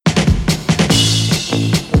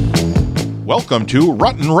Welcome to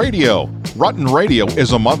Rutten Radio. Rutten Radio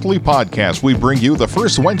is a monthly podcast. We bring you the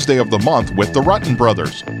first Wednesday of the month with the Rutten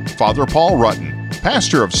brothers. Father Paul Rutten,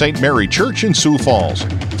 pastor of St. Mary Church in Sioux Falls.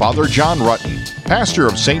 Father John Rutten, pastor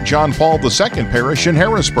of St. John Paul II Parish in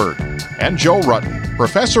Harrisburg. And Joe Rutten,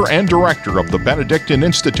 professor and director of the Benedictine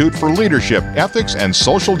Institute for Leadership, Ethics, and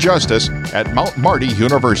Social Justice at Mount Marty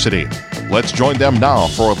University. Let's join them now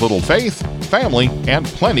for a little faith, family, and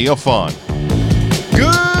plenty of fun.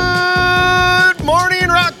 Good morning,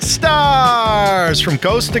 rock stars! From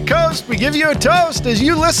coast to coast, we give you a toast as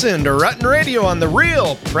you listen to Rutten Radio on the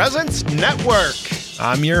Real Presence Network.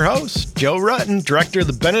 I'm your host, Joe Rutten, director of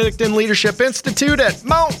the Benedictine Leadership Institute at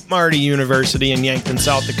Mount Marty University in Yankton,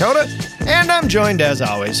 South Dakota, and I'm joined, as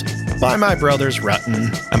always, by my brothers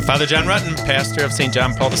Rutten. I'm Father John Rutten, pastor of St.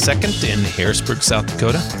 John Paul II in Harrisburg, South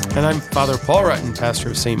Dakota. And I'm Father Paul Rutten, pastor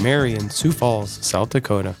of St. Mary in Sioux Falls, South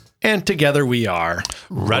Dakota. And together we are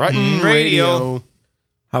Rutten Radio.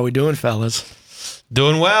 How we doing, fellas?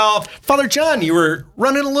 Doing well. Father John, you were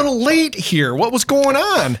running a little late here. What was going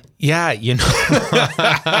on? Yeah, you know.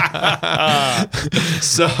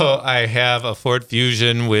 So I have a Ford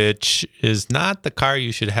Fusion, which is not the car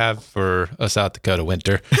you should have for a South Dakota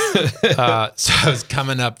winter. So I was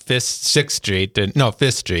coming up Fifth Street, and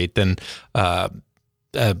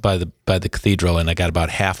by the cathedral, and I got about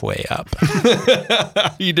halfway up.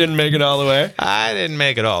 You didn't make it all the way? I didn't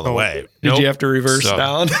make it all the way. Did you have to reverse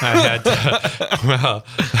down? I had to. Well,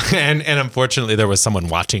 and unfortunately, there was someone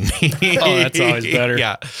watching me. Oh, that's always better.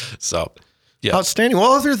 Yeah. So, yeah. Outstanding.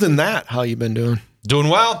 Well, other than that, how you been doing? Doing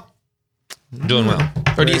well. Doing well.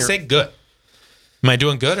 Or do you say good? Am I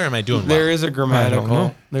doing good or am I doing well? There is a grammatical. I don't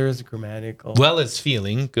know. There is a grammatical. Well is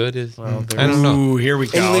feeling. Good is. Well, I don't know. Ooh, here we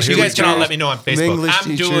go. English You guys can all teachers, let me know on Facebook.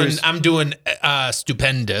 English I'm doing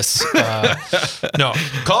stupendous. No,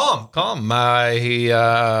 calm. Calm.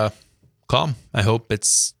 I hope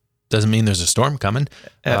doesn't mean there's a storm coming.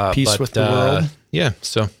 At peace with the world. Yeah.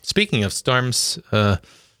 So speaking of storms,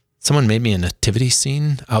 someone made me a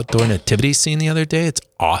outdoor nativity scene the other day. It's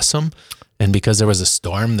awesome. And because there was a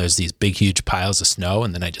storm, there's these big, huge piles of snow.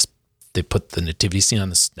 And then they put the nativity scene on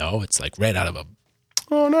the snow. It's like right out of a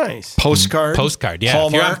Oh, nice. Postcard. Yeah.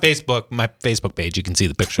 Hallmark. If you're on Facebook, my Facebook page, you can see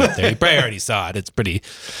the picture up there. You probably already saw it. It's pretty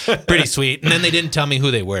sweet. And then they didn't tell me who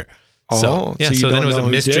they were. So then it was a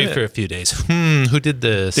mystery for a few days. Who did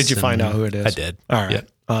this? Did you find out who it is? I did. All right. Yeah.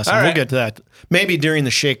 Awesome. All right. We'll get to that. Maybe during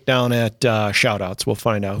the shakedown at Shoutouts, we'll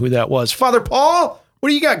find out who that was. Father Paul, what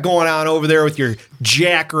do you got going on over there with your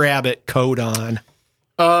jackrabbit coat on?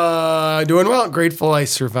 Doing well. Grateful I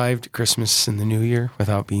survived Christmas and the New Year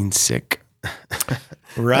without being sick.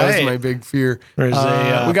 Right. That was my big fear. We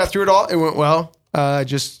got through it all. It went well.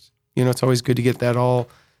 It's always good to get that all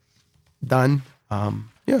done.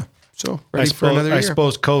 So ready for another year. I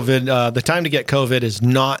suppose COVID, the time to get COVID is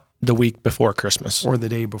not the week before Christmas. Or the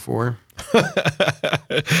day before.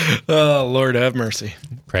 Oh, Lord have mercy.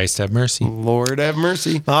 Christ have mercy. Lord have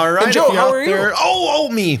mercy. All right. And Joe, if you're how out are you? there-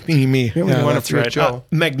 me. Yeah, we want to that's right. Joe.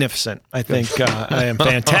 Magnificent. I think I am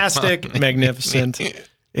fantastic. Magnificent.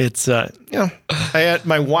 It's,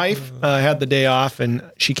 my wife had the day off and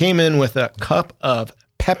she came in with a cup of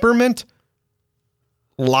peppermint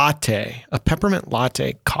latte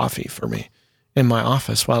coffee for me in my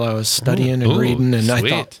office while I was studying and reading. And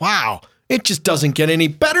sweet. I thought, wow, it just doesn't get any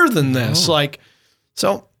better than this.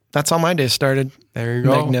 So that's how my day started. There you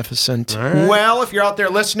go. Magnificent. Right. Well, if you're out there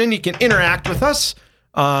listening, you can interact with us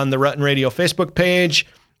on the Rutten Radio Facebook page,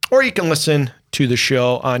 or you can listen to the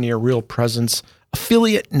show on your Real Presence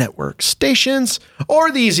affiliate network stations,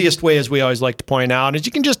 or the easiest way, as we always like to point out, is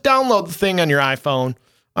you can just download the thing on your iPhone,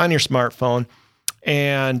 on your smartphone.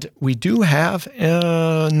 And we do have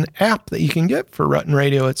an app that you can get for Rutten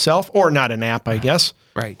Radio itself, or not an app, I guess.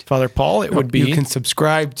 Right. Father Paul, it would be. You can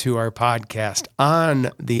subscribe to our podcast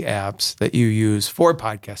on the apps that you use for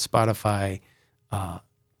podcasts, Spotify,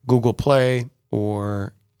 Google Play,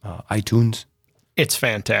 or iTunes. It's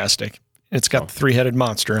fantastic. It's got the three-headed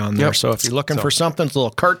monster on there. Yep. So if you're looking for something, it's a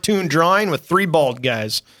little cartoon drawing with three bald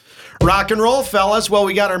guys. Rock and roll, fellas. Well,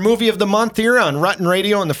 we got our movie of the month here on Rutten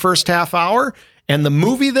Radio in the first half hour. And the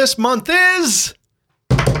movie this month is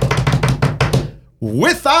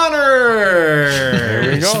With Honor.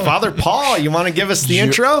 There we go. Father Paul, you want to give us the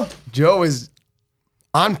intro? Joe is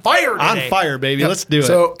on fire today. On fire, baby. Let's do it.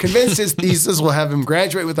 So convinced his thesis will have him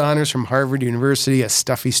graduate with honors from Harvard University, a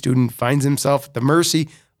stuffy student finds himself at the mercy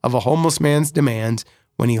of a homeless man's demands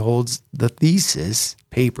when he holds the thesis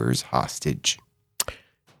papers hostage.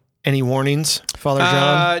 Any warnings, Father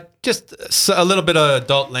John? Just a little bit of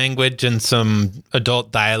adult language and some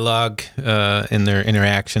adult dialogue in their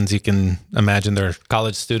interactions. You can imagine they're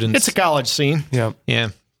college students. It's a college scene. Yeah. Yeah.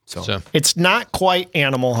 So It's not quite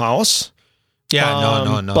Animal House.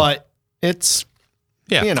 Yeah, no. But it's,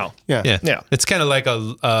 Yeah. Yeah. It's kind of like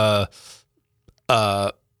a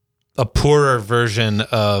poorer version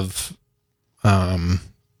of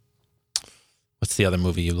what's the other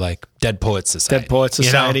movie you like? Dead Poets Society. Dead Poets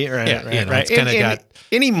Society, right? Right. It's kind of got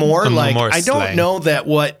anymore. Like more I don't slang. know that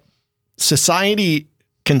what society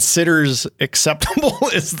considers acceptable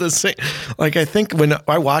is the same. Like I think when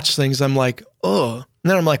I watch things, I'm like, oh, and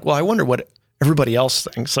then I'm like, well, I wonder what everybody else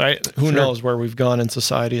thinks. Who knows where we've gone in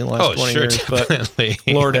society in the last 20 years? Definitely.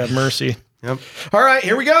 But Lord have mercy. Yep. All right,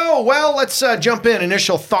 here we go. Well, let's jump in.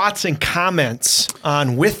 Initial thoughts and comments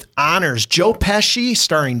on With Honors. Joe Pesci,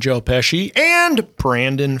 starring Joe Pesci, and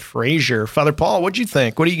Brandon Fraser. Father Paul, what'd you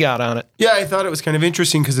think? What do you got on it? Yeah, I thought it was kind of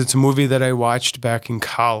interesting because it's a movie that I watched back in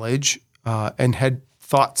college and had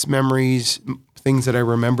thoughts, memories, things that I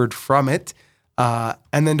remembered from it.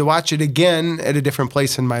 And then to watch it again at a different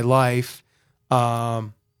place in my life. I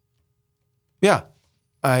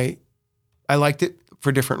liked it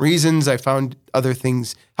for different reasons. I found other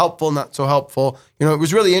things helpful, not so helpful. You know, it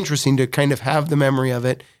was really interesting to kind of have the memory of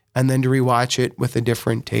it and then to rewatch it with a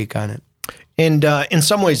different take on it. And in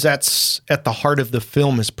some ways, that's at the heart of the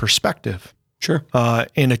film is perspective. Sure.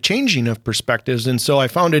 And a changing of perspectives. And so I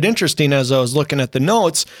found it interesting as I was looking at the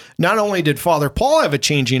notes, not only did Father Paul have a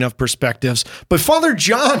changing of perspectives, but Father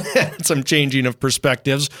John had some changing of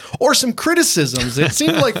perspectives or some criticisms. It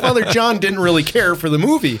seemed like Father John didn't really care for the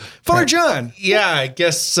movie. Father John. Yeah, I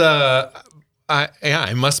guess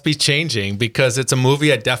I must be changing because it's a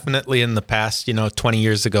movie I definitely in the past, 20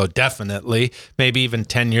 years ago, definitely, maybe even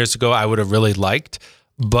 10 years ago, I would have really liked.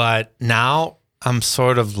 But now I'm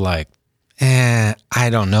sort of like, I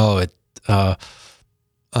don't know. I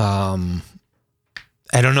don't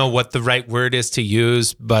know what the right word is to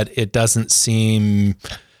use, but it doesn't seem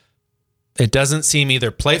either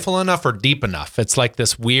playful enough or deep enough. It's like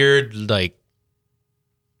this weird, like,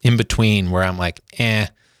 in between where I'm like,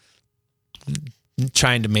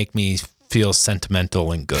 trying to make me feel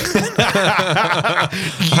sentimental and good. You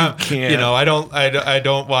can't. I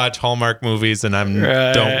don't watch Hallmark movies and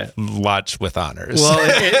don't watch With Honors. Well,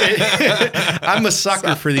 I'm a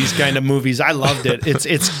sucker for these kind of movies. I loved it.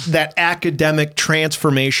 It's that academic,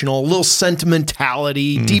 transformational, little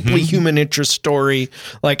sentimentality, deeply human interest story.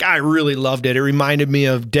 Like, I really loved it. It reminded me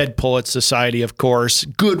of Dead Poets Society, of course,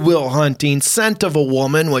 Good Will Hunting, Scent of a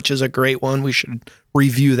Woman, which is a great one. We should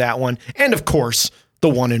review that one. And, of course, the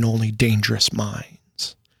one and only Dangerous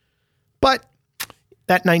Minds. But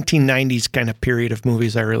that 1990s kind of period of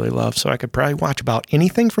movies I really love, so I could probably watch about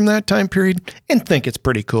anything from that time period and think it's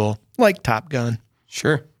pretty cool, like Top Gun.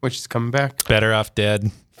 Sure. Which is coming back. Better Off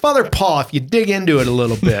Dead. Father Paul, if you dig into it a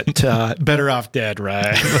little bit, Better Off Dead,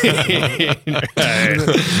 right?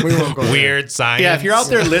 We won't go there. Weird science. Yeah, if you're out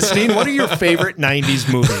there listening, what are your favorite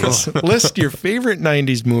 90s movies? List your favorite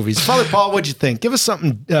 90s movies. Father Paul, what'd you think? Give us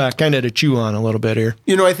something kind of to chew on a little bit here.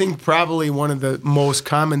 You know, I think probably one of the most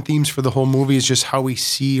common themes for the whole movie is just how we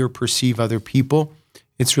see or perceive other people.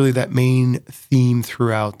 It's really that main theme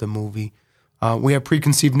throughout the movie. We have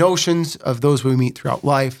preconceived notions of those we meet throughout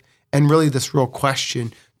life, and really this real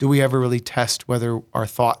question, do we ever really test whether our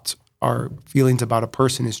thoughts, our feelings about a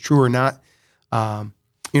person is true or not?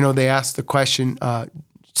 They ask the question,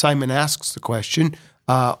 Simon asks the question,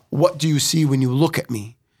 what do you see when you look at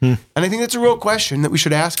me? And I think that's a real question that we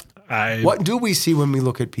should ask. What do we see when we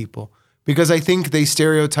look at people? Because I think they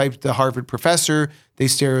stereotyped the Harvard professor, they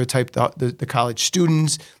stereotyped the college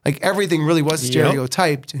students, like everything really was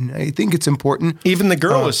stereotyped. And I think it's important. Even the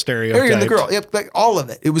girl was stereotyped. Even the girl, yep, like all of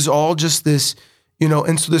it. It was all just this,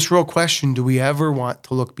 and so this real question, do we ever want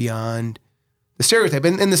to look beyond the stereotype?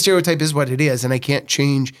 And the stereotype is what it is, and I can't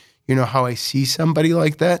change, how I see somebody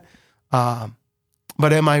like that. But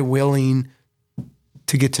am I willing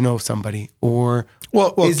to get to know somebody? Or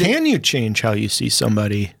can you change how you see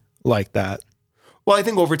somebody like that? Well, I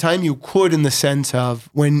think over time you could, in the sense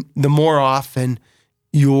of when the more often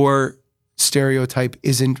your stereotype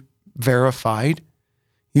isn't verified,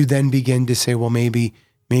 you then begin to say, well, maybe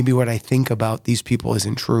what I think about these people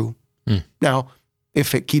isn't true. Now,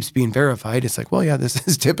 if it keeps being verified, it's like, well, yeah, this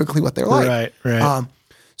is typically what they're like. Right.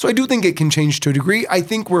 So I do think it can change to a degree. I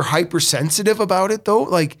think we're hypersensitive about it, though.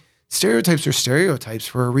 Like, stereotypes are stereotypes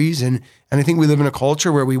for a reason. And I think we live in a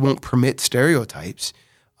culture where we won't permit stereotypes.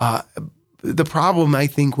 The problem, I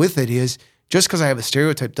think, with it is just because I have a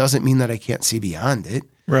stereotype doesn't mean that I can't see beyond it.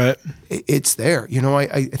 Right. It's there.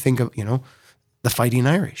 I think of, the Fighting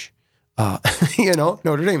Irish.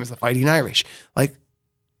 Notre Dame is the Fighting Irish. Like,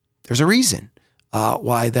 there's a reason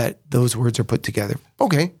why those words are put together.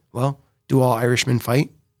 Okay, well, do all Irishmen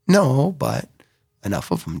fight? No, but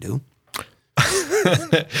enough of them do.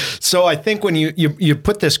 So I think when you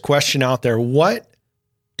put this question out there, what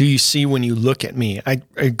do you see when you look at me?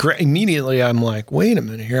 Immediately I'm like, wait a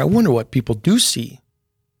minute here. I wonder what people do see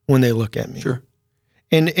when they look at me. Sure.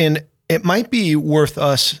 And it might be worth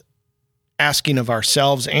us asking of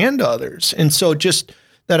ourselves and others. And so just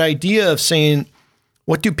that idea of saying,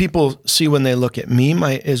 what do people see when they look at me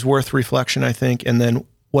is worth reflection, I think. And then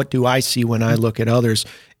what do I see when I look at others?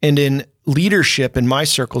 And in leadership, in my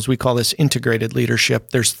circles, we call this integrated leadership.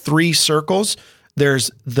 There's 3 circles. There's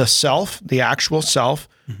the self, the actual self.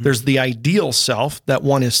 Mm-hmm. There's the ideal self that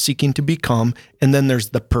one is seeking to become. And then there's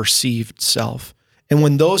the perceived self. And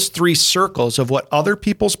when those 3 circles of what other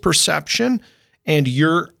people's perception and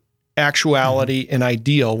your actuality and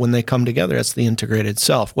ideal, when they come together, that's the integrated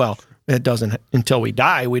self. Well, it doesn't, until we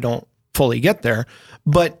die, we don't fully get there.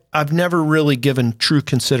 But I've never really given true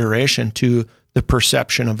consideration to the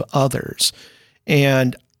perception of others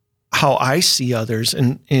and how I see others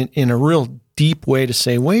in a real deep way to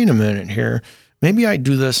say, wait a minute here, maybe I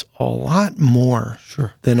do this a lot more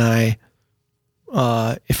than I,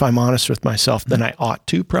 if I'm honest with myself, than I ought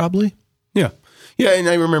to probably. Yeah. Yeah. And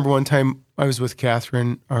I remember one time I was with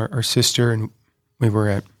Catherine, our sister, and we were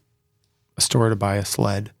at a store to buy a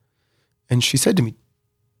sled. And she said to me,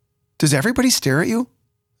 does everybody stare at you?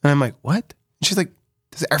 And I'm like, what? And she's like,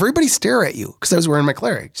 does everybody stare at you? Because I was wearing my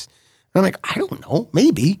clerics. And I'm like, I don't know,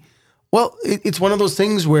 maybe. Well, it's one of those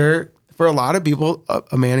things where for a lot of people,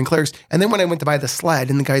 a man in clerics. And then when I went to buy the sled,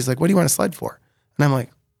 and the guy's like, what do you want a sled for? And I'm like,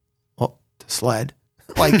 well, the sled.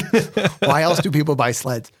 Like, why else do people buy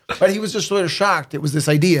sleds? But he was just sort of shocked. It was this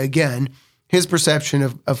idea, again, his perception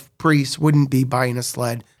of priests wouldn't be buying a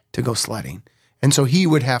sled to go sledding. And so he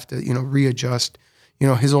would have to, readjust,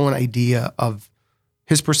 his own idea of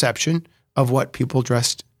his perception of what people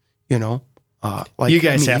dressed, like you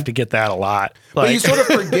guys me. have to get that a lot. But you sort of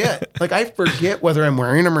forget. Like, I forget whether I'm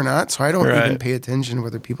wearing them or not, so I don't even pay attention to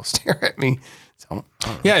whether people stare at me. So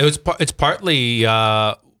yeah, it's partly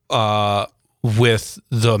with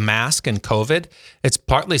the mask and COVID. It's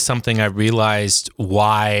partly something I realized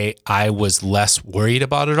why I was less worried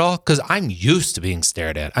about it all, because I'm used to being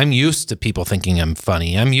stared at. I'm used to people thinking I'm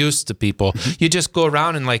funny. I'm used to people. You just go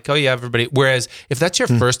around and like, oh yeah, everybody. Whereas if that's your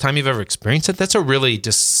first time you've ever experienced it, that's a really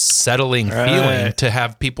just settling feeling to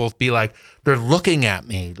have people be like, they're looking at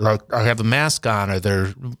me like I have a mask on, or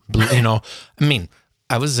they're, I mean,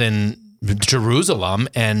 I was in Jerusalem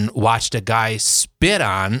and watched a guy spit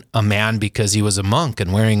on a man because he was a monk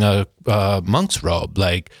and wearing a monk's robe.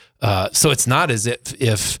 Like, so it's not as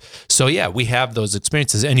so yeah, we have those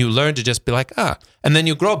experiences, and you learn to just be like, and then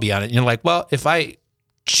you grow beyond it. And you're like, well, if I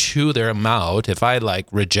chew them out, if I like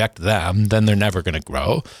reject them, then they're never going to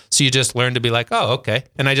grow. So you just learn to be like, oh, okay.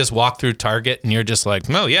 And I just walk through Target and you're just like,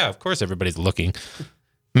 oh yeah, of course everybody's looking.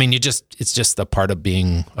 I mean, it's just the part of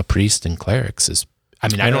being a priest and clerics is, I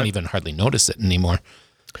mean, I don't even hardly notice it anymore.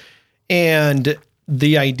 And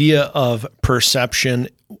the idea of perception,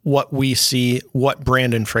 what we see, what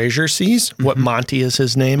Brandon Fraser sees, what Monty is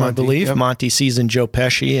his name, I believe. Yep. Monty sees in Joe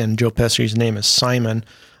Pesci, and Joe Pesci's name is Simon.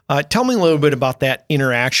 Tell me a little bit about that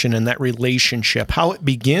interaction and that relationship, how it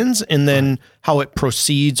begins and then how it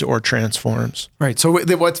proceeds or transforms. Right. So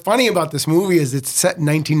what's funny about this movie is it's set in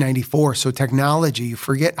 1994. So technology, you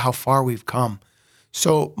forget how far we've come.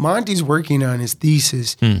 So Monty's working on his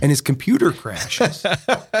thesis and his computer crashes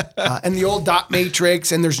and the old dot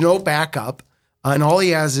matrix, and there's no backup. And all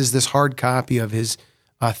he has is this hard copy of his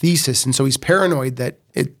thesis. And so he's paranoid that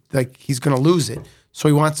he's going to lose it. So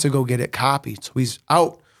he wants to go get it copied. So he's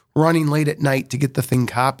out running late at night to get the thing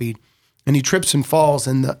copied, and he trips and falls,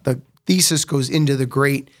 and the thesis goes into the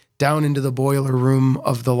grate down into the boiler room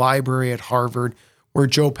of the library at Harvard where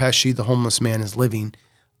Joe Pesci, the homeless man, is living.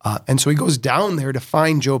 And so he goes down there to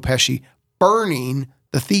find Joe Pesci burning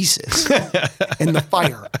the thesis in the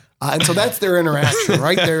fire. And so that's their interaction.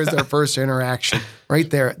 Right there is their first interaction. Right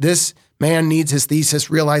there. This man needs his thesis,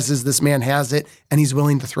 realizes this man has it, and he's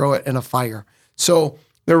willing to throw it in a fire. So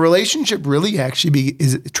their relationship really actually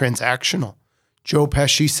is transactional. Joe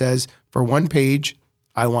Pesci says, for one page,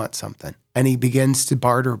 I want something. And he begins to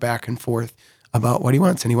barter back and forth about what he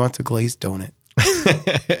wants. And he wants a glazed donut.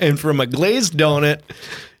 And from a glazed donut,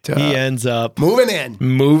 he ends up moving in,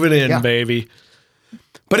 yeah. Baby.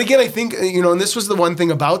 But again, I think, and this was the one thing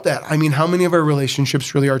about that. I mean, how many of our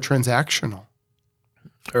relationships really are transactional?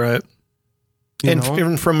 All right. And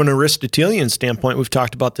even from an Aristotelian standpoint, we've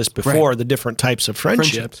talked about this before, the different types of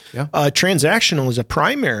friendships. Transactional is a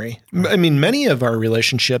primary. I mean, many of our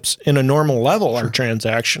relationships in a normal level are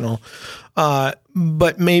transactional.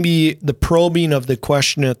 But maybe the probing of the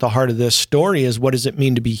question at the heart of this story is, what does it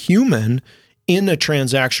mean to be human in a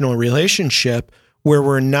transactional relationship where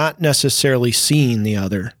we're not necessarily seeing the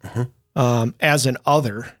other as an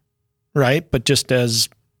other, right? But just as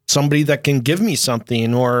somebody that can give me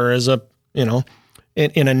something, or as a,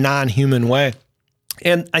 in a non-human way.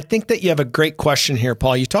 And I think that you have a great question here,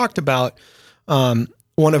 Paul. You talked about one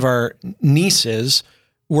of our nieces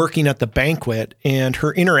working at the banquet and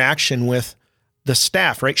her interaction with the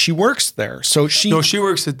staff, right? She works there. So she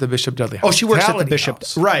works at the Bishop Dudley House. Oh, she works at the Bishop.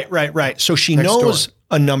 House. Right. So she knows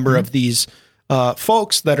a number of these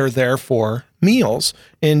folks that are there for meals.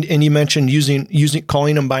 And you mentioned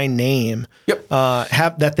calling them by name. Yep.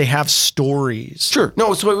 That they have stories. Sure.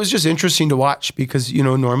 No, so it was just interesting to watch because,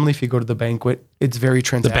 normally if you go to the banquet, it's very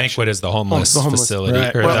transactional. The banquet is the homeless facility.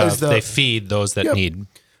 Right. Or they feed those that need.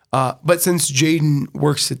 But since Jaden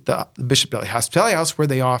works at the Bishop Dudley Hospitality House where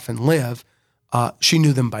they often live, she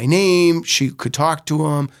knew them by name. She could talk to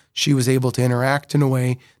them. She was able to interact in a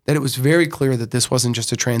way that it was very clear that this wasn't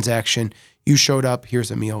just a transaction. You showed up,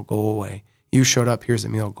 here's a meal, go away. You showed up, here's a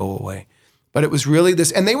meal, go away. But it was really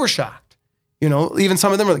this, and they were shocked. Even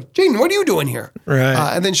some of them were like, Jaden, what are you doing here? Right.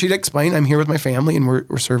 And then she'd explain, I'm here with my family and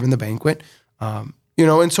we're serving the banquet. And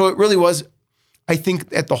so it really was, I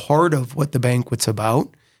think, at the heart of what the banquet's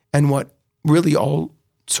about and what really all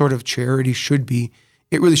sort of charity should be.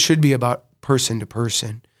 It really should be about person to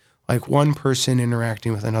person, like one person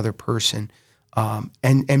interacting with another person,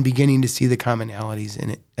 and beginning to see the commonalities in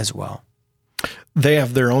it as well. They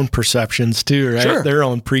have their own perceptions too, right? Sure. Their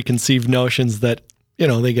own preconceived notions that,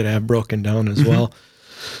 they could have broken down as well.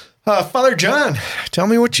 Father John, tell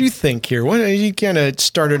me what you think here. You kind of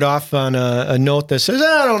started off on a note that says,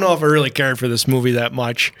 I don't know if I really cared for this movie that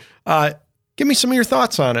much. Give me some of your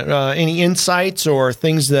thoughts on it. Any insights or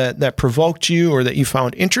things that provoked you or that you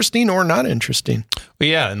found interesting or not interesting? Well,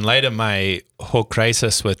 yeah, in light of my whole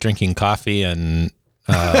crisis with drinking coffee and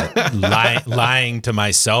lying to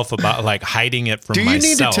myself about hiding it from myself. Do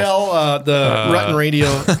you need to tell the Rutten Radio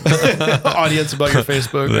audience about your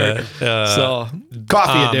Facebook?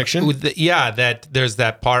 Coffee addiction. That there's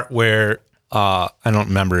that part where I don't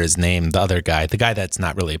remember his name. The other guy, the guy that's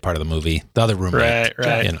not really a part of the movie, the other roommate,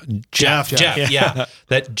 right. Jeff. Yeah.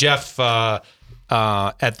 That Jeff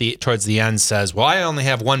towards the end says, "Well, I only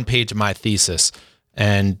have one page of my thesis,"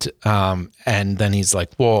 and then he's like,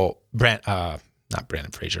 "Well, not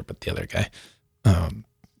Brandon Fraser, but the other guy,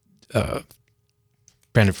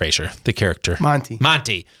 Brandon Fraser, the character,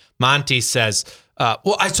 Monty says."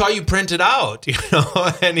 Well, I saw you print it out,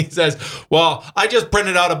 and he says, well, I just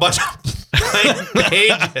printed out a bunch of blank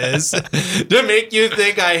pages to make you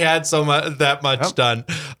think I had that much done.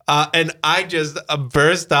 And I just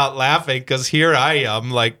burst out laughing because here I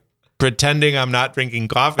am, pretending I'm not drinking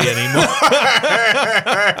coffee anymore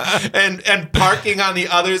and parking on the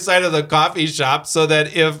other side of the coffee shop so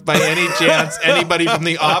that if by any chance anybody from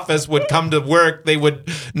the office would come to work, they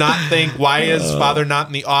would not think, why is Father not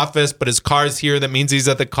in the office, but his car's here. That means he's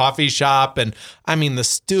at the coffee shop. And I mean, the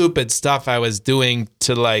stupid stuff I was doing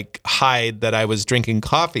to hide that I was drinking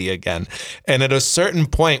coffee again. And at a certain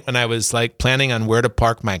point when I was planning on where to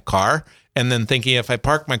park my car, and then thinking if I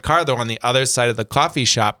park my car, though, on the other side of the coffee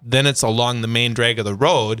shop, then it's along the main drag of the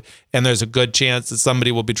road, and there's a good chance that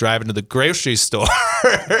somebody will be driving to the grocery store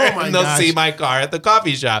and they'll see my car at the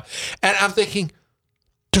coffee shop. And I'm thinking,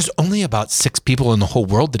 there's only about 6 people in the whole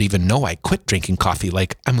world that even know I quit drinking coffee.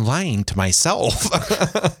 I'm lying to myself.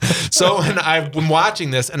 So when I've been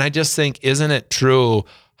watching this, and I just think, isn't it true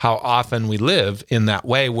how often we live in that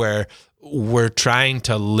way where we're trying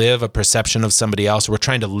to live a perception of somebody else. We're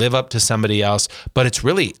trying to live up to somebody else, but it's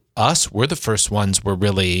really us. We're the first ones we're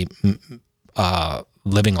really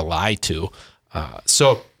living a lie to.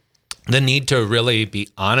 So the need to really be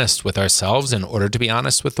honest with ourselves in order to be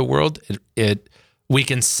honest with the world, we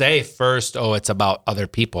can say first, it's about other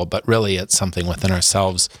people, but really it's something within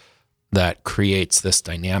ourselves that creates this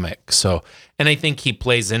dynamic. So, and I think he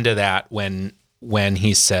plays into that when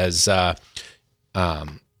he says,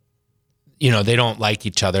 they don't like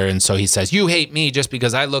each other. And so he says, you hate me just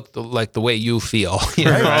because I look like the way you feel.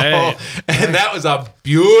 Right. And that was a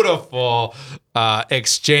beautiful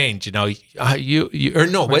exchange. He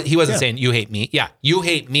wasn't saying you hate me. Yeah, you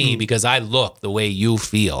hate me because I look the way you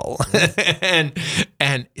feel. and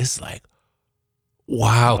it's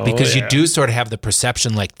wow, because you do sort of have the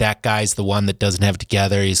perception that guy's the one that doesn't have it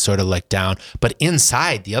together. He's sort of down. But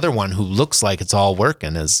inside, the other one who looks like it's all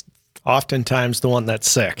working is oftentimes the one that's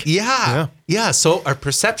sick. Yeah. So our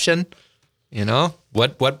perception,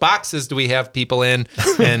 what boxes do we have people in?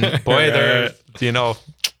 And boy, they're,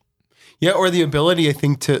 Yeah, or the ability, I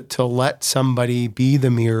think, to let somebody be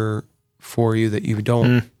the mirror for you that you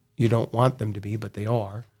don't want them to be, but they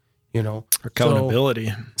are, Accountability.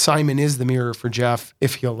 So Simon is the mirror for Jeff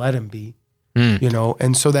if he'll let him be,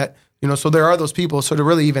 and so that, so there are those people. So to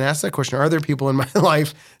really even ask that question, are there people in my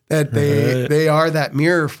life that they are that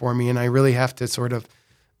mirror for me? And I really have to sort of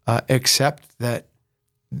accept that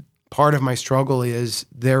part of my struggle is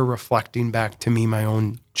they're reflecting back to me my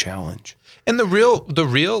own challenge. And the real,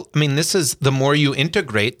 this is the more you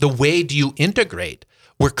integrate, the way do you integrate?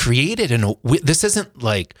 We're created this isn't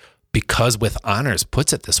like because with honors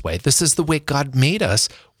puts it this way. This is the way God made us.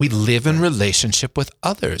 We live in relationship with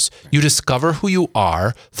others. You discover who you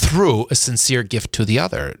are through a sincere gift to the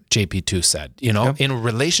other, JP2 said. In a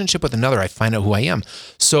relationship with another, I find out who I am.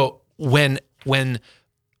 So when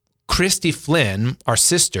Christy Flynn, our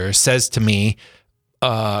sister, says to me,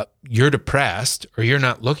 you're depressed or you're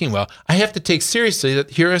not looking well, I have to take seriously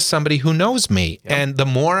that here is somebody who knows me. Yep. And the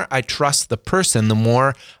more I trust the person, the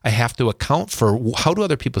more I have to account for how do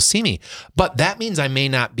other people see me. But that means I may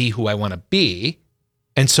not be who I want to be.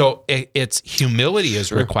 And so it's humility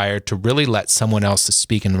is required to really let someone else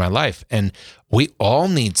speak into my life. And we all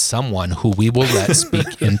need someone who we will let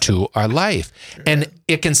speak into our life. And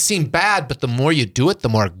it can seem bad, but the more you do it, the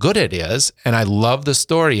more good it is. And I love the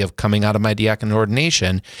story of coming out of my diaconate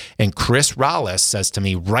ordination. And Chris Rollis says to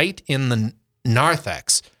me right in the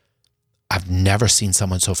narthex, I've never seen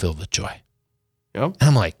someone so filled with joy. Yep. And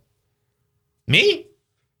I'm like, me?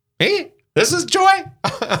 This is joy.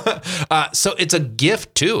 So it's a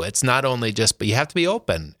gift too. It's not only but you have to be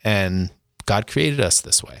open, and God created us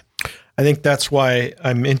this way. I think that's why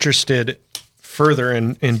I'm interested further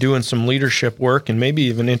in doing some leadership work and maybe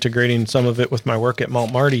even integrating some of it with my work at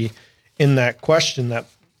Mount Marty in that question that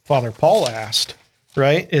Father Paul asked,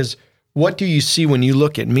 right? Is what do you see when you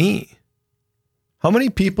look at me? How many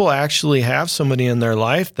people actually have somebody in their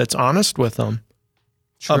life that's honest with them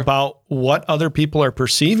about what other people are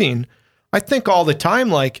perceiving? I think all the time,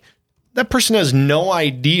 like, that person has no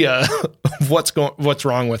idea of what's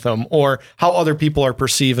wrong with them or how other people are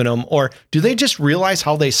perceiving them, or do they just realize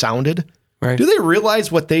how they sounded? Right. Do they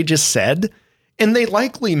realize what they just said? And they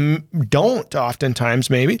likely don't oftentimes,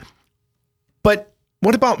 maybe. But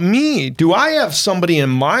what about me? Do I have somebody in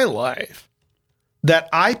my life that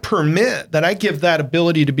I permit, that I give that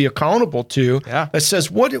ability to be accountable to, that says,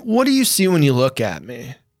 what do you see when you look at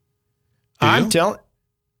me? I'm telling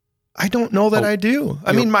I don't know that I do.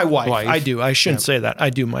 I mean, my wife. I do. I shouldn't say that. I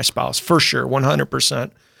do my spouse, for sure,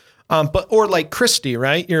 100%. Or like Christy,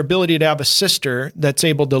 right? Your ability to have a sister that's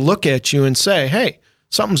able to look at you and say, hey,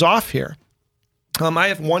 something's off here. I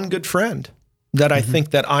have one good friend that I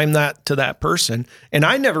think that I'm that to that person. And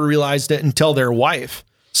I never realized it until their wife.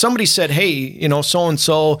 Somebody said, hey,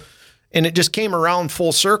 so-and-so, and it just came around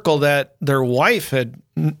full circle that their wife had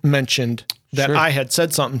mentioned that I had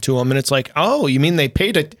said something to them. And it's like, oh, you mean they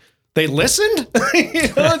listened?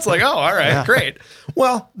 It's like, oh, all right, great.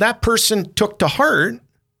 Well, that person took to heart.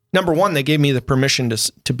 Number one, they gave me the permission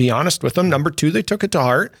to be honest with them. Number two, they took it to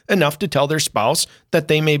heart enough to tell their spouse that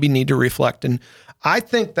they maybe need to reflect. And I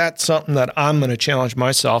think that's something that I'm going to challenge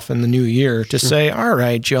myself in the new year to say, all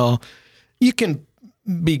right, Joe, you can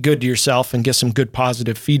be good to yourself and get some good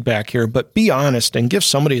positive feedback here, but be honest and give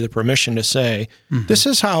somebody the permission to say, this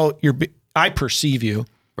is how I perceive you.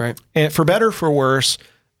 Right. And for better or for worse,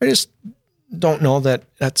 I just don't know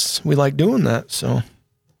that we like doing that. So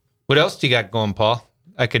what else do you got going, Paul?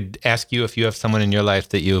 I could ask you if you have someone in your life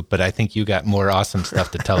but I think you got more awesome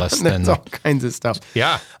stuff to tell us. That's all kinds of stuff.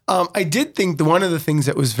 Yeah. I did think one of the things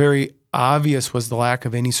that was very obvious was the lack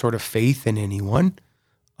of any sort of faith in anyone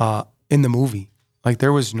in the movie. Like,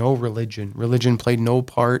 there was no religion. Religion played no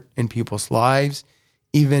part in people's lives.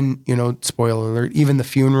 Even, spoiler alert, even the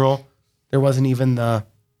funeral, there wasn't even the,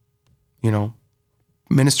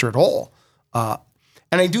 minister at all. And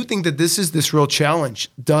I do think that this real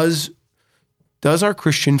challenge. Does our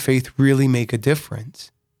Christian faith really make a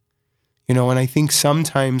difference? And I think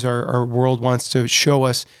sometimes our world wants to show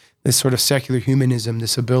us this sort of secular humanism,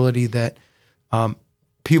 this ability that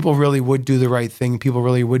people really would do the right thing, people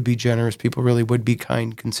really would be generous, people really would be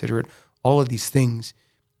kind, considerate, all of these things,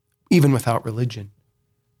 even without religion.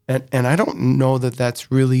 And I don't know that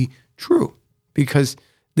that's really true, because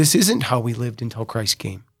this isn't how we lived until Christ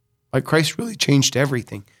came. Like, Christ really changed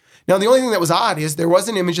everything. Now, the only thing that was odd is there was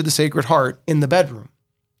an image of the Sacred Heart in the bedroom,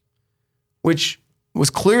 which was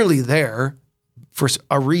clearly there for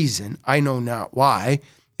a reason. I know not why.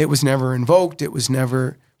 It was never invoked. It was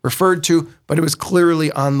never referred to, but it was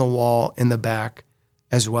clearly on the wall in the back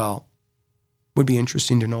as well. Would be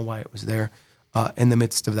interesting to know why it was there in the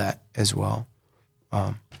midst of that as well.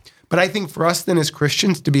 But I think for us then as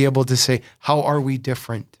Christians to be able to say, how are we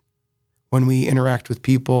different when we interact with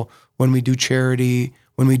people, when we do charity,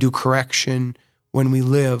 when we do correction, when we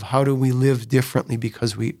live, how do we live differently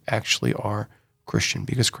because we actually are Christian,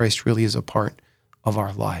 because Christ really is a part of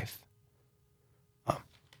our life.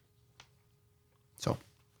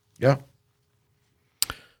 Yeah.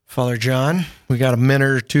 Father John, we got a minute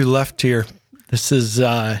or two left here. This is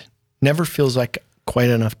never feels like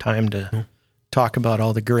quite enough time to talk about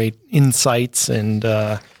all the great insights and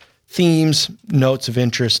themes, notes of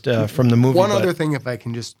interest from the movie. One other thing, if I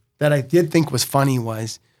can just, that I did think was funny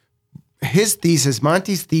was his thesis,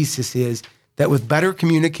 Monty's thesis is that with better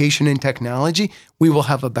communication and technology, we will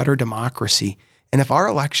have a better democracy. And if our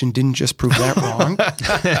election didn't just prove that wrong.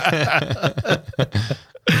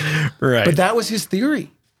 Right. But that was his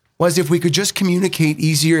theory, was if we could just communicate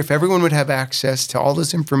easier, if everyone would have access to all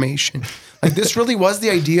this information. Like this really was the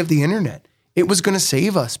idea of the internet. It was going to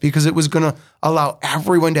save us because it was going to allow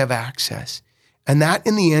everyone to have access. And that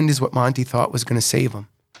in the end is what Monty thought was going to save him.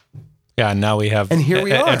 Yeah, now we have and here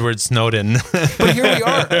we are. Edward Snowden. But here we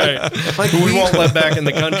are. Like we won't let back in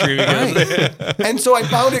the country. Right. And so I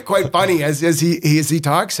found it quite funny as he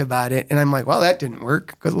talks about it. And I'm like, well, that didn't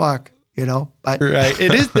work. Good luck. You know, but right.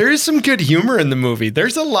 There is some good humor in the movie.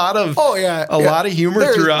 There's a lot of lot of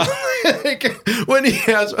humor throughout. Like, when he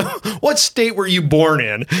has, what state were you born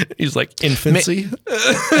in? He's like, infancy.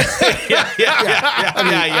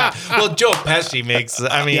 Yeah. Well, Joe Pesci makes.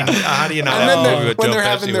 I mean, how do you not have a movie with Joe Pesci? When they're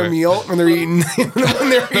having their meal, when they're eating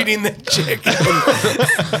the chicken,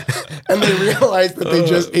 and they realize that they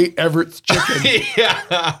just ate Everett's chicken.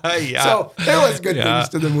 Yeah. So there was good things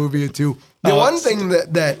to the movie too. The one thing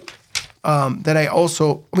that I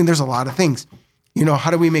also, I mean, there's a lot of things. You know,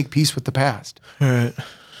 how do we make peace with the past? Right.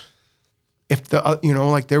 If the,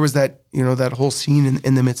 like there was that, that whole scene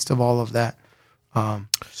in the midst of all of that.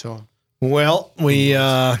 Well, we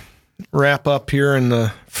wrap up here in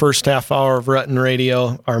the first half hour of Rutten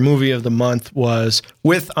Radio. Our movie of the month was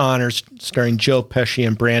With Honors, starring Joe Pesci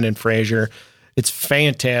and Brandon Fraser. It's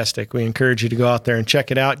fantastic. We encourage you to go out there and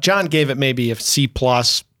check it out. John gave it maybe a C+.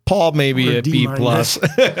 Paul maybe a B+,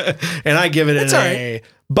 and I give it an A.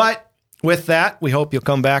 But with that, we hope you'll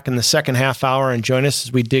come back in the second half hour and join us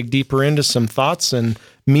as we dig deeper into some thoughts and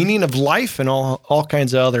meaning of life and all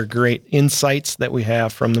kinds of other great insights that we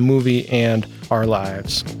have from the movie and our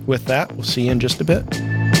lives. With that, we'll see you in just a bit.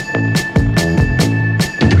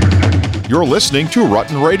 You're listening to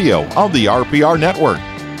Rutten Radio on the RPR Network.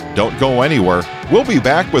 Don't go anywhere. We'll be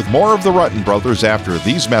back with more of the Rutten Brothers after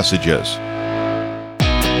these messages.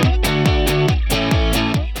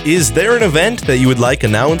 Is there an event that you would like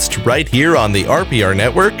announced right here on the RPR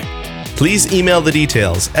Network? Please email the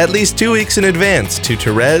details at least 2 weeks in advance to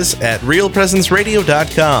Therese at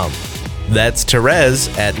realpresenceradio.com. That's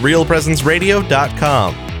Therese at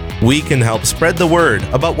realpresenceradio.com. We can help spread the word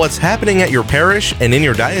about what's happening at your parish and in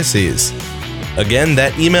your diocese. Again,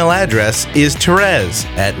 that email address is Therese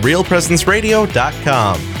at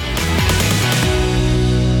realpresenceradio.com.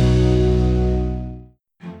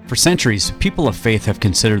 For centuries, people of faith have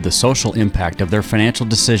considered the social impact of their financial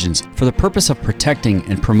decisions for the purpose of protecting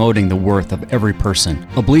and promoting the worth of every person,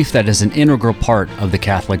 a belief that is an integral part of the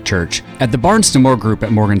Catholic Church. At the Barnes & Moore Group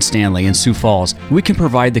at Morgan Stanley in Sioux Falls, we can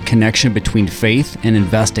provide the connection between faith and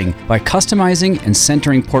investing by customizing and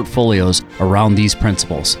centering portfolios around these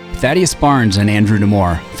principles. Thaddeus Barnes and Andrew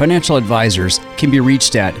Nemore, financial advisors, can be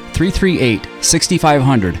reached at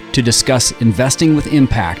 338-6500 to discuss investing with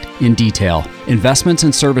impact in detail. Investments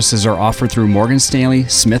and services are offered through Morgan Stanley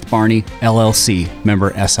Smith Barney, LLC,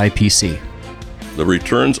 member SIPC. The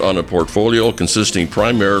returns on a portfolio consisting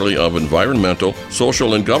primarily of environmental,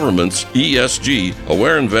 social, and governance (ESG)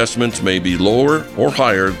 aware investments may be lower or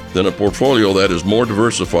higher than a portfolio that is more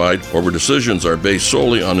diversified or where decisions are based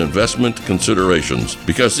solely on investment considerations.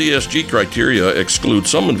 Because ESG criteria exclude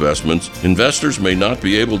some investments, investors may not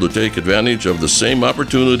be able to take advantage of the same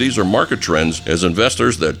opportunities or market trends as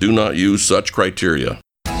investors that do not use such criteria.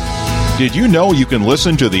 Did you know you can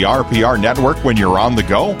listen to the RPR Network when you're on the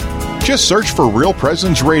go? Just search for Real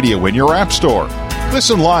Presence Radio in your app store.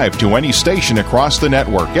 Listen live to any station across the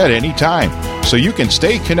network at any time, so you can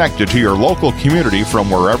stay connected to your local community from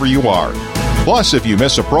wherever you are. Plus, if you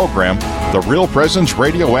miss a program, the Real Presence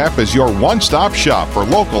Radio app is your one-stop shop for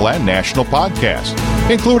local and national podcasts,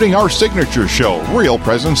 including our signature show, Real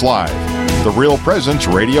Presence Live. The Real Presence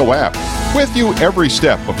Radio app, with you every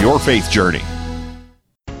step of your faith journey.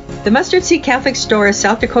 The Mustard Seed Catholic Store is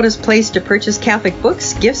South Dakota's place to purchase Catholic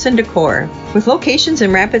books, gifts, and decor. With locations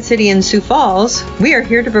in Rapid City and Sioux Falls, we are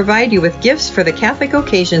here to provide you with gifts for the Catholic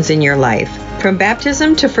occasions in your life. From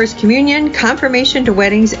baptism to First Communion, confirmation to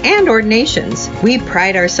weddings, and ordinations, we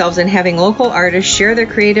pride ourselves in having local artists share their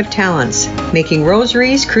creative talents, making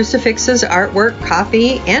rosaries, crucifixes, artwork,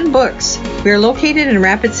 coffee, and books. We are located in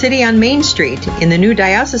Rapid City on Main Street, in the new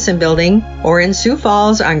Diocesan Building, or in Sioux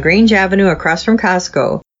Falls on Grange Avenue across from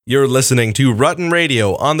Costco. You're listening to Rutten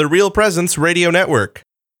Radio on the Real Presence Radio Network.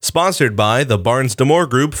 Sponsored by the Barnes D'Amour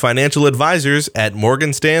Group Financial Advisors at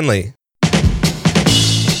Morgan Stanley.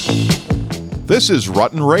 This is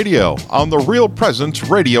Rutten Radio on the Real Presence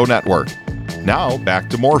Radio Network. Now back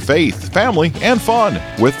to more faith, family, and fun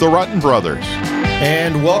with the Rutten Brothers.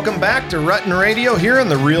 And welcome back to Rutten Radio here on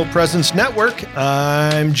the Real Presence Network.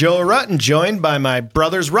 I'm Joe Rutten, joined by my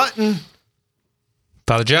brothers Rutten,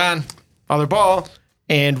 Father John, Father Paul.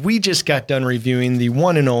 And we just got done reviewing the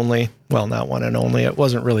one and only, well, not one and only, it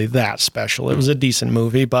wasn't really that special. It was a decent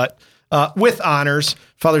movie, but with honors.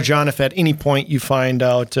 Father John, if at any point you find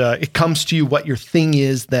out, it comes to you what your thing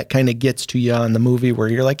is that kind of gets to you on the movie where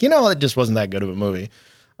you're like, it just wasn't that good of a movie.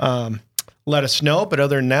 Let us know. But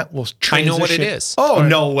other than that, we'll transition. I know what it is. Oh,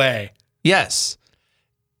 no way. Yes.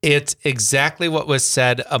 It's exactly what was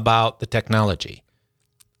said about the technology.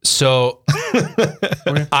 So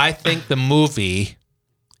I think the movie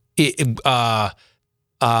gets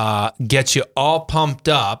you all pumped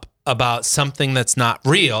up about something that's not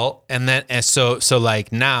real, and then so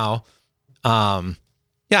like now, and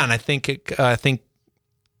I think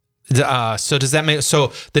so does that make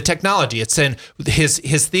so the technology? It's in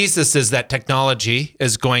his thesis is that technology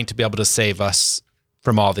is going to be able to save us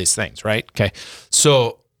from all these things, right? Okay,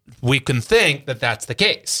 so we can think that that's the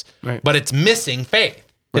case, right. But it's missing faith.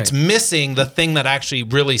 Right. It's missing the thing that actually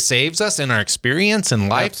really saves us in our experience in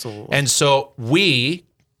life. Absolutely. And so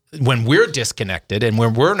when we're disconnected and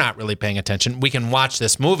when we're not really paying attention, we can watch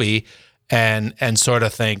this movie and sort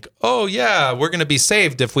of think, oh yeah, we're going to be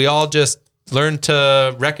saved if we all just learn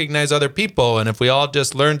to recognize other people, and if we all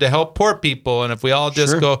just learn to help poor people, and if we all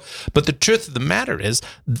just go. But the truth of the matter is,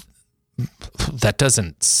 that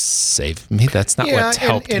doesn't save me. That's not what's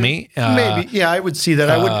helped me. Maybe, I would see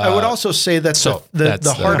that. I would also say that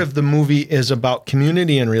the heart of the movie is about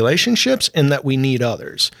community and relationships, and that we need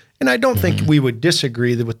others. And I don't think we would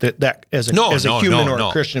disagree with that as a human or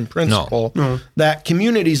a Christian principle. No. That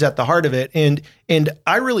community is at the heart of it, and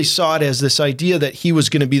I really saw it as this idea that he was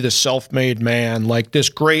going to be the self-made man, like this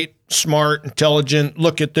great, smart, intelligent.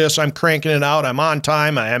 Look at this, I'm cranking it out. I'm on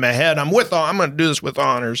time. I'm ahead. I'm going to do this with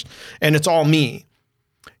honors, and it's all me.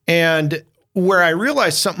 And where I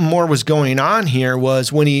realized something more was going on here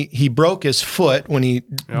was when he broke his foot, when he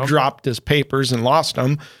dropped his papers and lost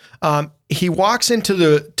them. He walks into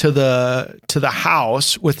the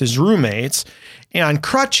house with his roommates on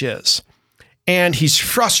crutches, and he's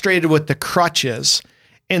frustrated with the crutches.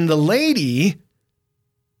 And the lady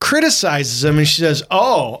criticizes him, and she says,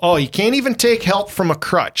 "Oh, you can't even take help from a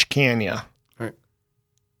crutch, can you?" Right.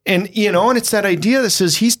 And and it's that idea that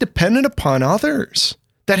says he's dependent upon others.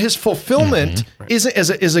 That his fulfillment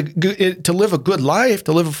isn't to live a good life,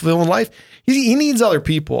 to live a fulfilling life. He needs other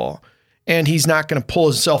people. And he's not going to pull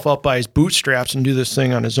himself up by his bootstraps and do this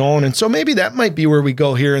thing on his own. And so maybe that might be where we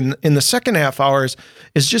go here in the second half hours,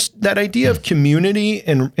 is just that idea of community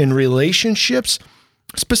and relationships,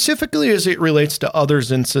 specifically as it relates to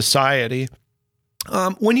others in society.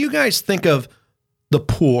 When you guys think of the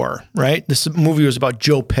poor, right? This movie was about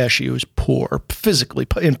Joe Pesci, who was poor, physically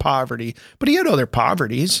in poverty, but he had other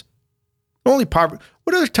poverties. What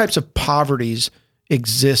other types of poverties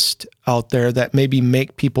exist out there that maybe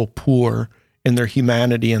make people poor in their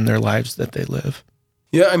humanity and their lives that they live?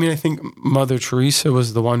 Yeah, I mean, I think Mother Teresa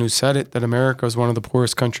was the one who said it, that America is one of the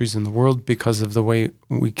poorest countries in the world because of the way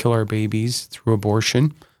we kill our babies through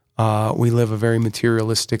abortion. We live a very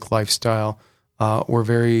materialistic lifestyle. We're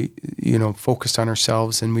very, focused on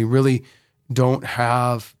ourselves, and we really don't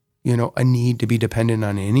have, a need to be dependent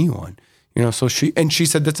on anyone. So she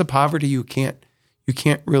said that's a poverty you can't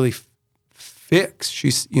really fix.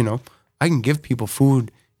 She's, I can give people food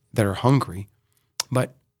that are hungry,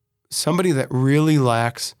 but somebody that really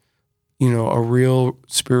lacks, a real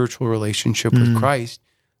spiritual relationship with Christ,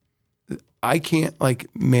 I can't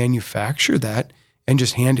manufacture that and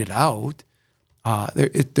just hand it out.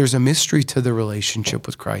 There's a mystery to the relationship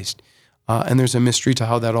with Christ, and there's a mystery to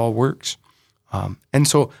how that all works. And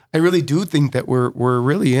so I really do think that we're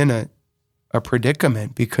really in a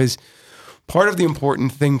predicament, because part of the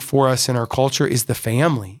important thing for us in our culture is the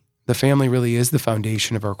family. The family really is the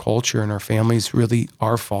foundation of our culture, and our families really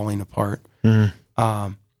are falling apart.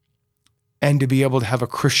 and to be able to have a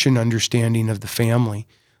Christian understanding of the family.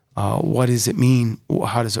 What does it mean?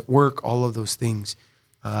 How does it work? All of those things.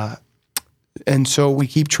 And so we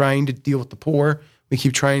keep trying to deal with the poor. We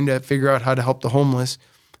keep trying to figure out how to help the homeless,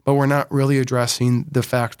 but we're not really addressing the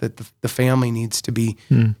fact that the family needs to be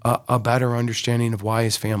a better understanding of why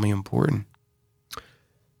is family important.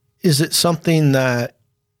 Is it something that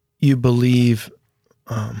you believe,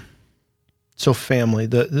 so family,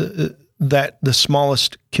 that the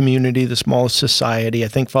smallest community, the smallest society, I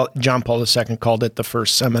think John Paul II called it the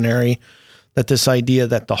first seminary, that this idea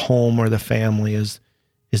that the home or the family is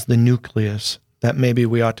the nucleus that maybe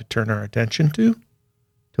we ought to turn our attention to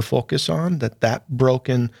focus on, that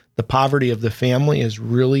the poverty of the family is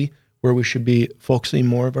really where we should be focusing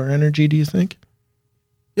more of our energy, do you think?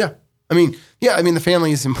 Yeah. I mean, the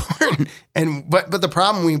family is important. But the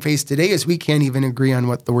problem we face today is we can't even agree on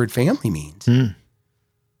what the word family means.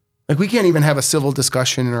 Like we can't even have a civil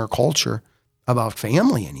discussion in our culture about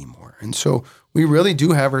family anymore. And so we really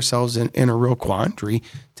do have ourselves in a real quandary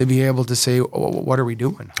to be able to say, what are we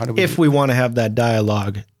doing? How do we if we want to have that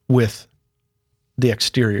dialogue with the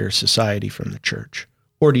exterior society from the church?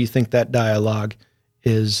 Or do you think that dialogue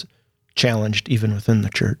is challenged even within the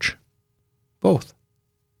church? Both.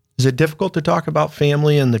 Is it difficult to talk about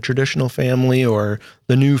family and the traditional family or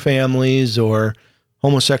the new families or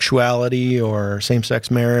homosexuality or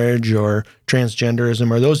same-sex marriage or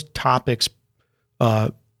transgenderism? Are those topics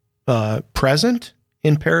present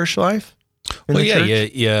in parish life? Well,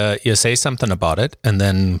 yeah, you say something about it, and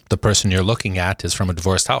then the person you're looking at is from a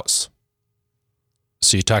divorced house.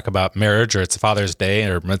 So you talk about marriage, or it's Father's Day,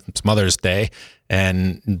 or it's Mother's Day,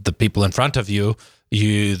 and the people in front of you,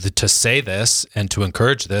 to say this and to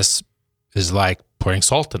encourage this is like pouring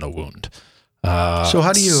salt in a wound. So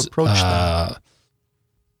how do you approach that?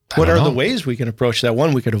 What are the ways we can approach that?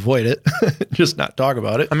 One, we could avoid it, just not talk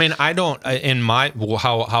about it. I mean, I don't. In my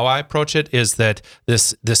how I approach it is that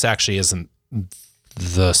this actually isn't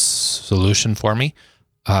the solution for me.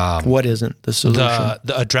 What isn't the solution?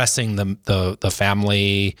 The addressing the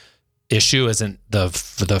family issue isn't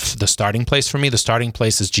the starting place for me. The starting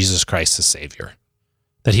place is Jesus Christ as Savior,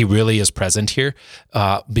 that He really is present here.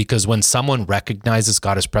 Because when someone recognizes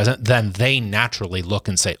God is present, then they naturally look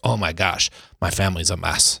and say, "Oh my gosh, my family's a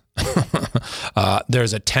mess."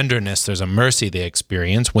 There's a tenderness, there's a mercy they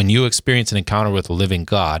experience when you experience an encounter with a living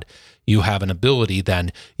God. You have an ability,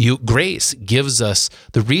 then grace gives us,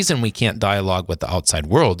 the reason we can't dialogue with the outside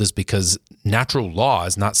world is because natural law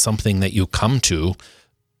is not something that you come to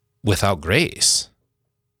without grace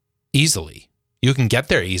easily. You can get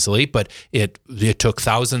there easily, but it took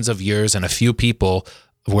thousands of years, and a few people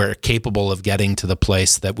were capable of getting to the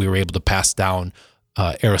place that we were able to pass down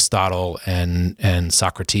Aristotle and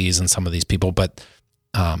Socrates and some of these people. But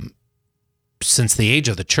since the age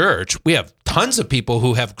of the church, we have tons of people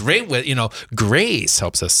who have grace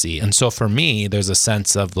helps us see. And so for me, there's a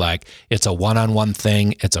sense of like, it's a one-on-one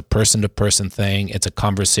thing. It's a person-to-person thing. It's a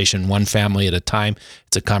conversation, one family at a time.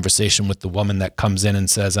 It's a conversation with the woman that comes in and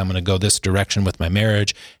says, I'm going to go this direction with my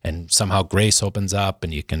marriage. And somehow grace opens up,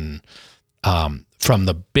 and you can, from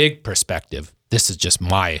the big perspective, this is just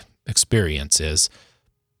my experience, is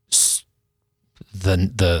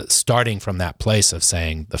the starting from that place of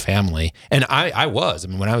saying the family. And I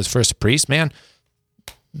mean, when I was first a priest, man,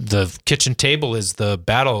 the kitchen table is the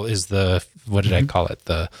battle, is the, what did I call it?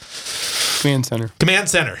 The command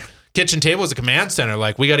center. Kitchen table is a command center.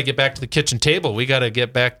 Like, we got to get back to the kitchen table. We got to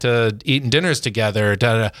get back to eating dinners together.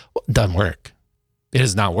 Doesn't work. It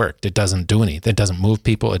has not worked. It doesn't do anything. It doesn't move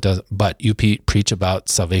people. It doesn't. But you preach about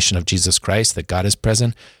salvation of Jesus Christ, that God is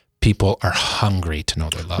present. People are hungry to know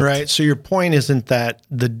they're loved. Right. So your point isn't that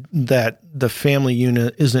the family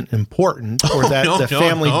unit isn't important, or that the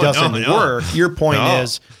family doesn't work. Your point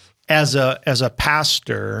is, as a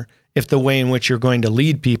pastor, if the way in which you're going to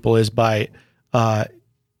lead people is by, Paul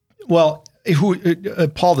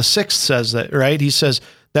VI says that, right? He says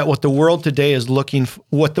that what the world today is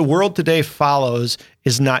what the world today follows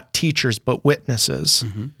is not teachers but witnesses.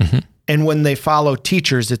 Mm-hmm. Mm-hmm. And when they follow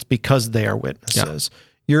teachers, it's because they are witnesses. Yeah.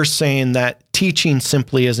 You're saying that teaching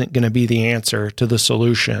simply isn't going to be the answer to the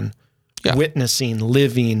solution. Yeah. Witnessing,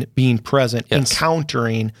 living, being present,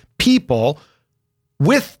 encountering people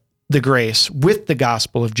with the grace, with the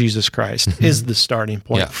gospel of Jesus Christ is the starting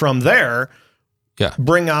point. Yeah. From there,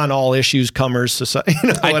 bring on all issues, comers, society.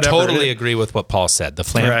 I totally agree with what Paul said.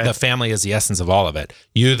 The family is the essence of all of it.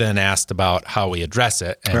 You then asked about how we address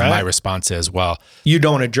it, and my response is, well, you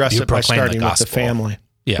don't address it by starting with the family.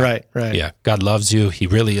 Yeah. Right. Yeah. God loves you. He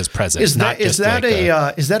really is present. Is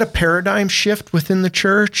that a paradigm shift within the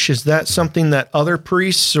church? Is that something that other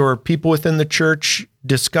priests or people within the church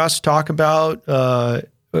discuss, talk about.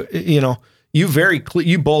 You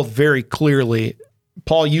both very clearly,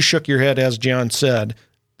 Paul, you shook your head as John said,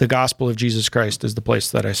 the gospel of Jesus Christ is the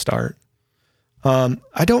place that I start.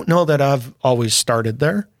 I don't know that I've always started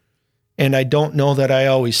there. And I don't know that I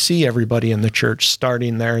always see everybody in the church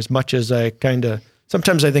starting there as much as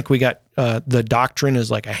sometimes I think we got the doctrine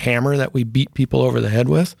is like a hammer that we beat people over the head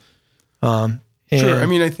with. Sure. I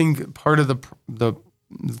mean, I think part of the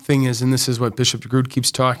thing is, and this is what Bishop DeGrood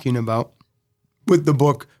keeps talking about with the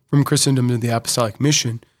book From Christendom to the Apostolic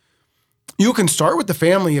Mission, you can start with the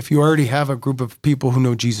family if you already have a group of people who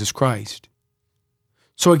know Jesus Christ.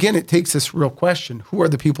 So again, it takes this real question, who are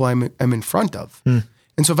the people I'm in front of?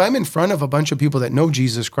 And so if I'm in front of a bunch of people that know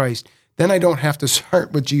Jesus Christ, then I don't have to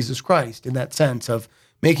start with Jesus Christ in that sense of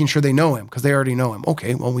making sure they know him because they already know him.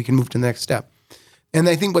 Okay, well, we can move to the next step. And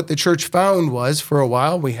I think what the church found was for a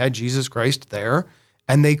while we had Jesus Christ there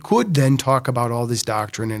and they could then talk about all this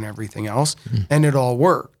doctrine and everything else and it all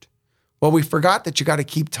worked. Well, we forgot that you got to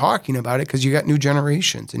keep talking about it because you got new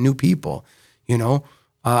generations and new people,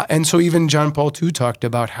 and so even John Paul II talked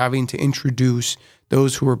about having to introduce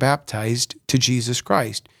those who were baptized to Jesus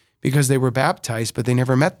Christ because they were baptized, but they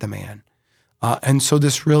never met the man. And so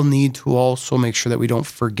this real need to also make sure that we don't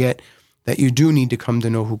forget that you do need to come to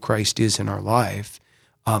know who Christ is in our life.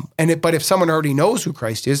 But if someone already knows who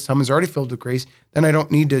Christ is, someone's already filled with grace, then I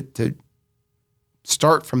don't need to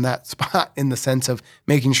start from that spot in the sense of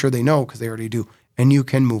making sure they know because they already do. And you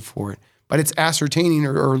can move forward. But it's ascertaining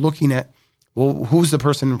or looking at, well, who's the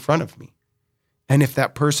person in front of me? And if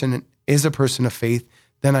that person is a person of faith,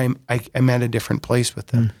 then I'm at a different place with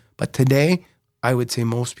them. But today, I would say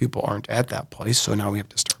most people aren't at that place, so now we have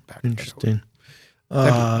to start back. Interesting.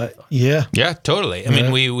 Yeah, totally. I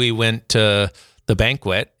mean, we went to the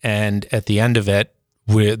banquet, and at the end of it,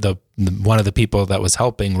 one of the people that was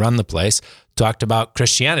helping run the place talked about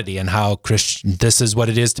Christianity and how this is what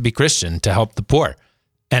it is to be Christian, to help the poor.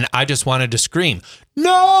 And I just wanted to scream,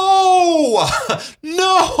 no,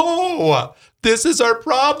 this is our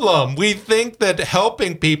problem. We think that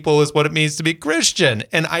helping people is what it means to be Christian.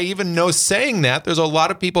 And I even know saying that, there's a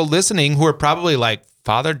lot of people listening who are probably like,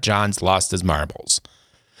 Father John's lost his marbles.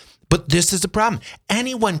 But this is the problem.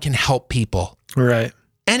 Anyone can help people. Right.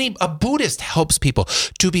 A Buddhist helps people.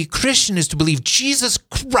 To be Christian is to believe Jesus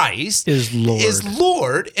Christ is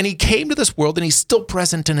Lord, and he came to this world and he's still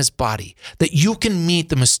present in his body. That you can meet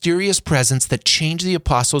the mysterious presence that changed the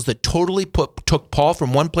apostles, that totally took Paul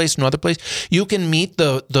from one place to another place. You can meet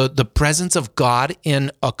the presence of God in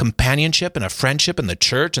a companionship and a friendship in the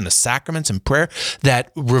church and the sacraments and prayer that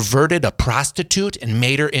reverted a prostitute and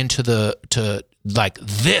made her into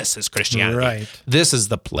this is Christianity. Right. This is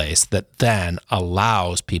the place that then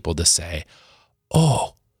allows people to say,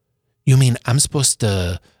 oh, you mean I'm supposed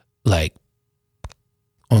to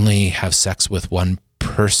only have sex with one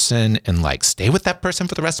person and stay with that person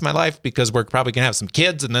for the rest of my life because we're probably going to have some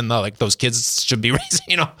kids and then those kids should be raised,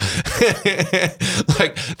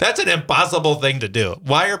 that's an impossible thing to do.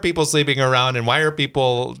 Why are people sleeping around and why are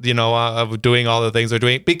people, doing all the things they're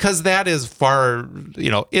doing? Because that is far,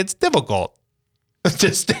 it's difficult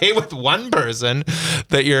to stay with one person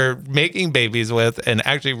that you're making babies with and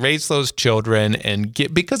actually raise those children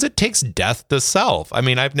because it takes death to self. I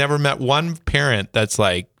mean, I've never met one parent that's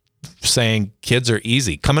saying kids are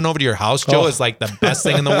easy. Coming over to your house, Joe, is the best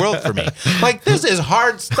thing in the world for me. This is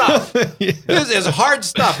hard stuff. Yeah. This is hard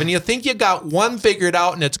stuff. And you think you got one figured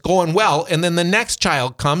out and it's going well. And then the next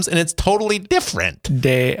child comes and it's totally different.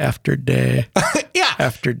 Day after day. Yeah.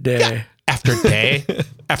 After day. Yeah. After day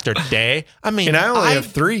after day. I mean, and I only have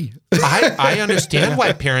 3. I understand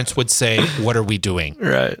why parents would say, "What are we doing?"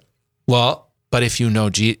 Right. Well, but if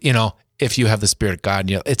if you have the Spirit of God,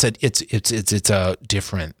 it's a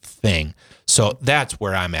different thing. So that's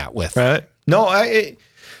where I'm at with. Right. No,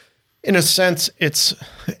 in a sense, it's.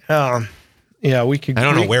 We could. I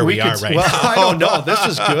don't know where we are right now. I don't know. This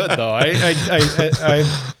is good though.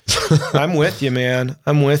 I'm with you, man.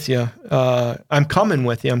 I'm with you. I'm coming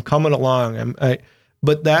with you. I'm coming along.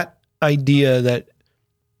 But that idea that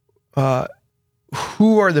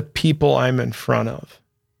who are the people I'm in front of,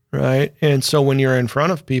 right? And so when you're in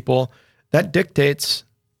front of people, that dictates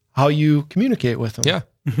how you communicate with them. Yeah.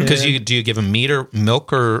 Because do you give them meat or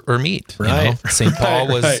milk or meat? Right. St. Paul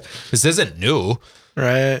was. Right. This isn't new.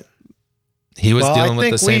 Right. He was dealing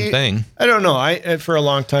with the same thing. I don't know. For a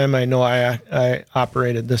long time, I know I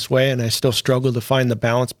operated this way, and I still struggle to find the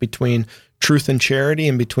balance between truth and charity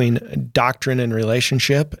and between doctrine and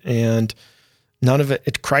relationship. And none of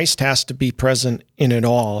it, Christ has to be present in it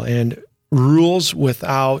all. And rules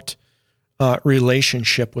without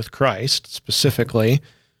relationship with Christ specifically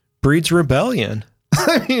breeds rebellion.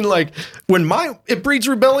 I mean, like it breeds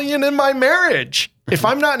rebellion in my marriage. If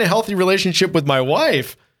I'm not in a healthy relationship with my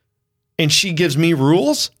wife and she gives me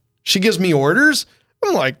rules, she gives me orders,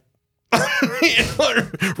 I'm like,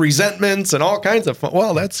 resentments and all kinds of fun.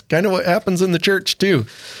 Well, that's kind of what happens in the church too.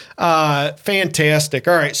 Fantastic.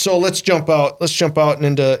 All right. So let's jump out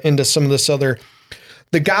and into some of this other,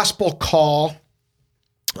 the gospel call,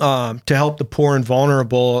 to help the poor and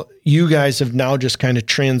vulnerable. You guys have now just kind of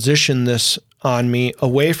transitioned this on me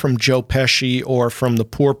away from Joe Pesci or from the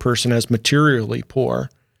poor person as materially poor,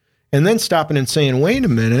 and then stopping and saying, wait a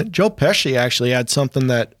minute, Joe Pesci actually had something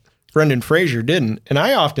that Brendan Fraser didn't. And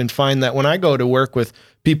I often find that when I go to work with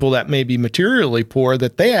people that may be materially poor,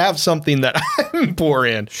 that they have something that I'm poor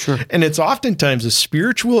in. Sure. And it's oftentimes a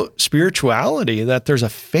spirituality, that there's a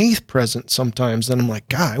faith present sometimes. And I'm like,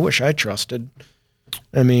 God, I wish I trusted,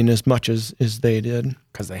 as much as they did.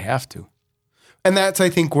 Because they have to. And that's, I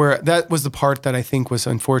think, where that was the part that I think was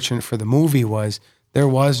unfortunate for the movie, was there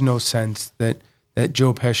was no sense that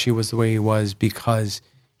Joe Pesci was the way he was because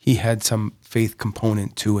he had some faith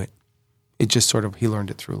component to it. It just sort of, he learned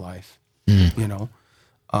it through life,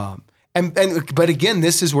 But again,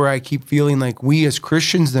 this is where I keep feeling like we as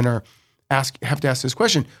Christians then have to ask this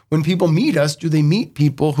question. When people meet us, do they meet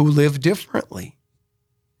people who live differently?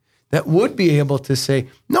 That would be able to say,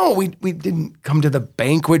 no, we didn't come to the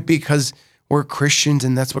banquet because we're Christians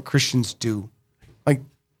and that's what Christians do. Like,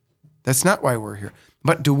 that's not why we're here.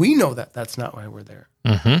 But do we know that that's not why we're there?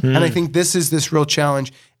 Mm-hmm. And I think this is this real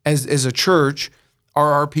challenge as a church.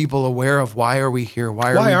 Are our people aware of why are we here?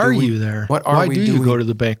 Why are you there? What are we doing? Why do you go to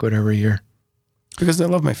the banquet every year? Because I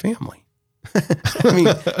love my family. I mean,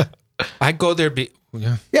 I go there.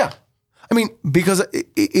 Yeah. I mean, because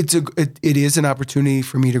it is an opportunity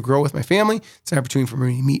for me to grow with my family. It's an opportunity for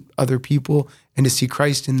me to meet other people and to see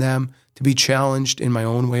Christ in them, to be challenged in my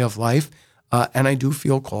own way of life. And I do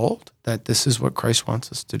feel called that this is what Christ wants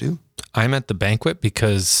us to do. I'm at the banquet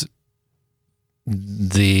because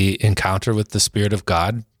the encounter with the Spirit of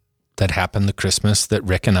God that happened the Christmas that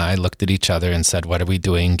Rick and I looked at each other and said, what are we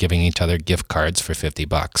doing? Giving each other gift cards for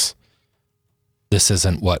 $50. This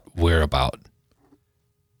isn't what we're about.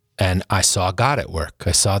 And I saw God at work.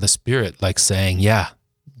 I saw the Spirit like saying, yeah,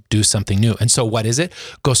 do something new. And so what is it?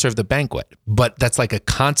 Go serve the banquet. But that's like a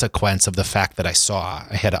consequence of the fact that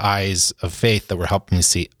I had eyes of faith that were helping me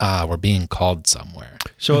see, we're being called somewhere.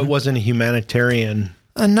 So it wasn't a humanitarian.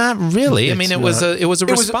 Not really. It was a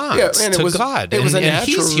response to God. It was a and natural.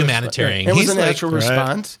 He's humanitarian. It was a natural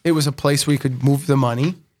response. It was a place we could move the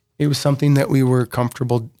money. It was something that we were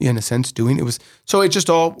comfortable, in a sense, doing. So it just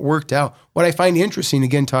all worked out. What I find interesting,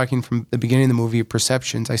 again, talking from the beginning of the movie,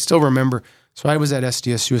 Perceptions, I still remember. So I was at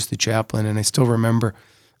SDSU as the chaplain, and I still remember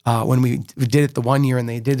when we did it the one year, and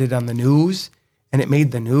they did it on the news, and it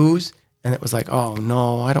made the news, and it was like, oh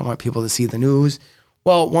no, I don't want people to see the news.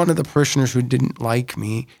 Well, one of the parishioners who didn't like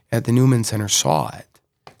me at the Newman Center saw it.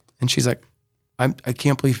 And she's like, I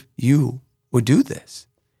can't believe you would do this.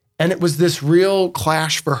 And it was this real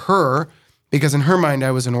clash for her, because in her mind, I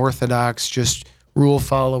was an Orthodox, just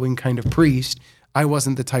rule-following kind of priest. I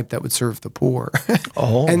wasn't the type that would serve the poor.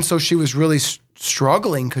 Oh. And so she was really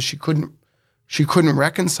struggling because she couldn't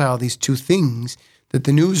reconcile these two things, that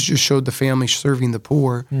the news just showed the family serving the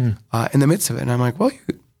poor in the midst of it. And I'm like, well,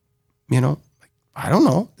 I don't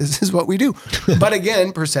know. This is what we do. But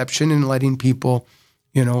again, perception and letting people,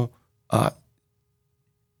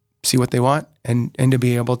 see what they want and to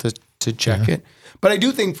be able to check it. But I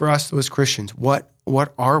do think for us as Christians, what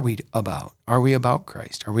are we about? Are we about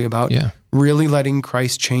Christ? Are we about really letting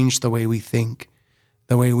Christ change the way we think,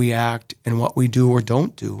 the way we act, and what we do or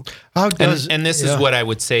don't do? And this is what I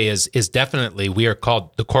would say is definitely we are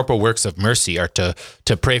called, the corporal works of mercy are to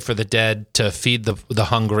pray for the dead, to feed the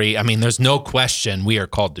hungry. I mean, there's no question we are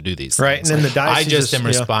called to do these things. Right. And then the diocese I just am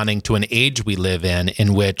responding to an age we live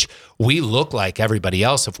in which we look like everybody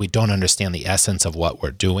else if we don't understand the essence of what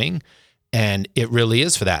we're doing. And it really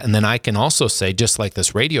is for that. And then I can also say, just like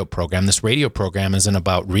this radio program isn't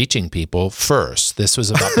about reaching people first. This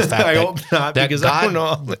was about the fact that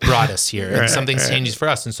God brought us here and something's changing for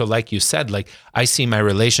us. And so like you said, like I see my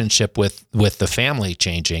relationship with the family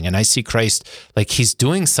changing, and I see Christ, like he's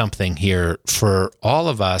doing something here for all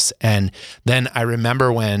of us. And then I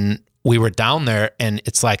remember when we were down there and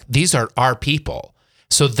it's like, these are our people.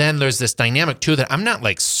 So then there's this dynamic too that I'm not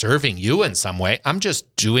like serving you in some way. I'm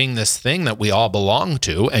just doing this thing that we all belong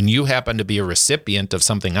to, and you happen to be a recipient of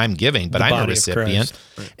something I'm giving, but I'm a recipient.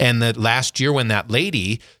 Right. And the last year when that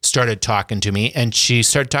lady started talking to me, and she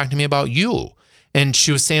started talking to me about you, and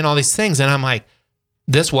she was saying all these things, and I'm like,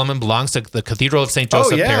 this woman belongs to the Cathedral of St.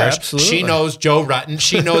 Joseph yeah, Parish. absolutely. She knows Joe Rutten.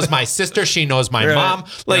 She knows my sister. She knows my mom.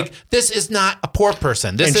 Like, this is not a poor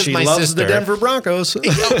person. This is she my loves sister. the Denver Broncos.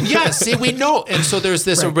 Yeah, see, we know. And so there's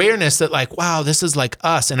this awareness that, like, wow, this is like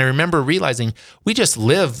us. And I remember realizing we just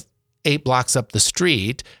live 8 blocks up the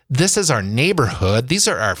street. This is our neighborhood. This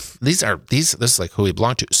is like who we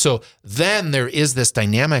belong to. So then there is this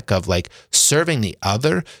dynamic of like serving the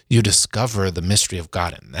other. You discover the mystery of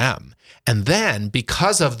God in them. And then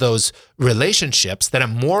because of those relationships that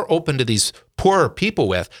I'm more open to these poorer people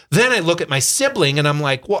with, then I look at my sibling and I'm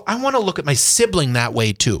like, well, I want to look at my sibling that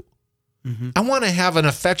way too. Mm-hmm. I want to have an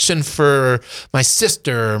affection for my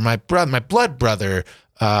sister, my brother, my blood brother.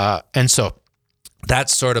 And so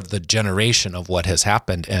that's sort of the generation of what has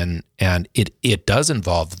happened, and it does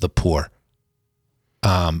involve the poor,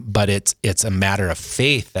 but it's a matter of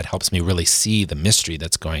faith that helps me really see the mystery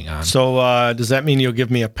that's going on. So does that mean you'll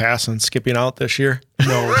give me a pass on skipping out this year?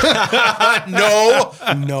 No.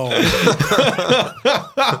 No,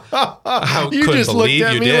 I couldn't just looked believe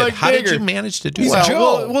at you me did. like How did Digger. you manage to do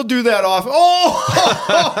Well, that? we'll do that off.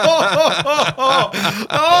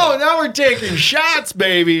 Oh, now we're taking shots,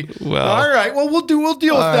 baby. Well. All right. Well, we'll deal with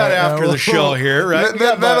that after the show here, right?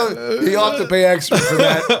 You'll have to pay extra for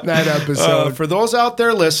that episode. For those out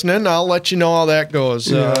there listening, I'll let you know how that goes.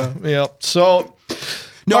 So,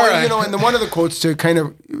 No, all right. and one of the quotes to kind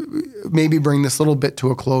of maybe bring this little bit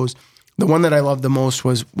to a close, the one that I loved the most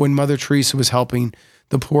was when Mother Teresa was helping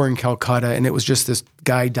the poor in Calcutta, and it was just this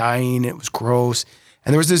guy dying. It was gross.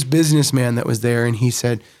 And there was this businessman that was there, and he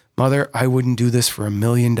said, "Mother, I wouldn't do this for $1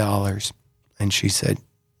 million." And she said,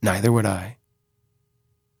 "Neither would I.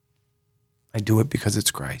 I do it because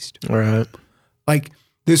it's Christ." All right. Like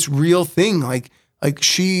this real thing, like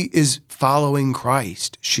she is following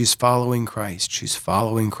Christ. She's following Christ. She's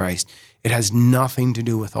following Christ. It has nothing to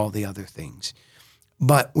do with all the other things.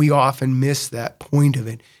 But we often miss that point of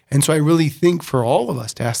it. And so I really think for all of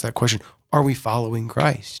us to ask that question, are we following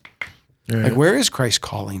Christ? Right. Like, where is Christ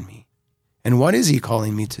calling me? And what is he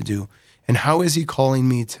calling me to do? And how is he calling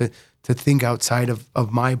me to think outside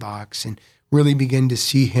of my box and really begin to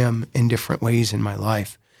see him in different ways in my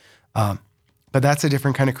life? But that's a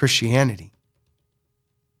different kind of Christianity.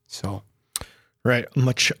 So, Right. A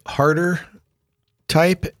much harder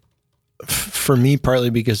type for me, partly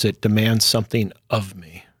because it demands something of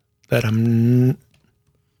me that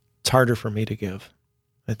it's harder for me to give.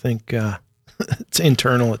 I think it's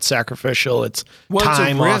internal, it's sacrificial, it's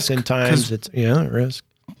time oftentimes. It's risk.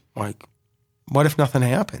 like, what if nothing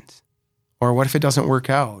happens? Or what if it doesn't work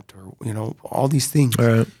out? Or, all these things,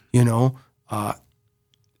 Right.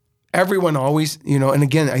 Everyone always, and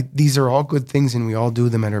again, these are all good things and we all do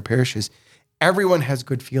them at our parishes. Everyone has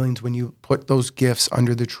good feelings when you put those gifts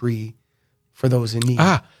under the tree for those in need.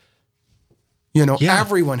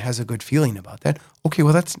 Everyone has a good feeling about that. Okay,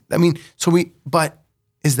 well but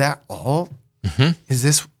is that all?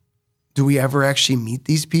 Mm-hmm. Do we ever actually meet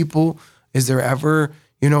these people? Is there ever,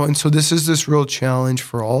 and so this is this real challenge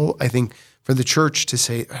for all, I think, for the church to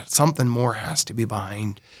say something more has to be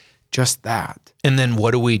behind just that. And then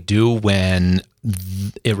what do we do when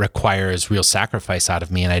it requires real sacrifice out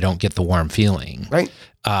of me and I don't get the warm feeling? Right.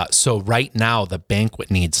 So right now, the banquet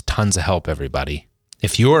needs tons of help, everybody.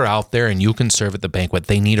 If you are out there and you can serve at the banquet,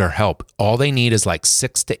 they need our help. All they need is like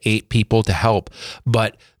 6 to 8 people to help,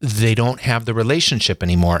 but they don't have the relationship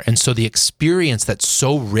anymore. And so the experience that's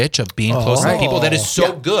so rich of being close to people, that is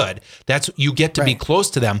so good, you get to be close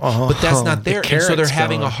to them, but that's not there. And so they're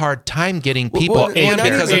having a hard time getting people. And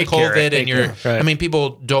because of COVID,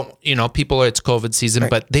 people don't, it's COVID season,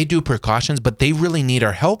 but they do precautions, but they really need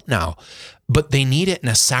our help now. But they need it in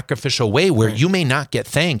a sacrificial way where you may not get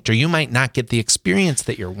thanked or you might not get the experience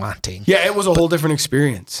that you're wanting. Yeah, it was a whole different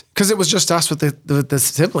experience because it was just us with the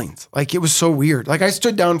siblings. Like, it was so weird. Like, I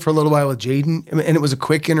stood down for a little while with Jaden and it was a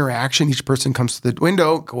quick interaction. Each person comes to the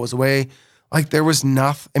window, goes away. Like, there was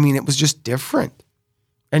nothing. It was just different.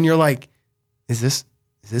 And you're like, is this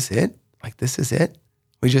it? Like, this is it?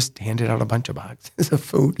 We just handed out a bunch of boxes of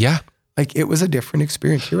food. Yeah. Like, it was a different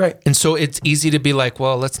experience. You're right. And so it's easy to be like,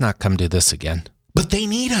 well, let's not come do this again. But they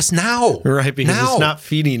need us now. Right, because it's not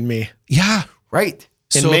feeding me. Yeah. Right.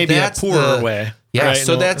 In maybe a poorer way. Yeah, right?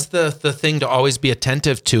 So that's the thing to always be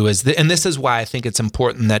attentive to and this is why I think it's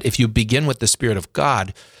important that if you begin with the Spirit of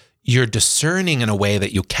God, you're discerning in a way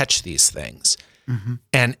that you catch these things.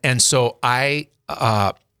 Mm-hmm. And so I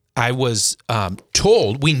I was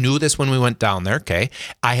told, we knew this when we went down there, okay?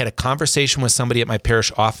 I had a conversation with somebody at my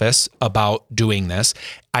parish office about doing this.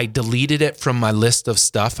 I deleted it from my list of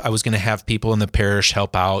stuff. I was going to have people in the parish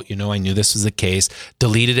help out. You know, I knew this was the case.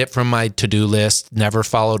 Deleted it from my to-do list, never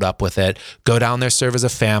followed up with it. Go down there, serve as a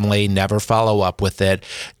family, never follow up with it.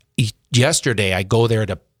 Yesterday, I go there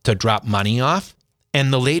to drop money off,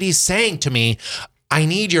 and the lady's saying to me, we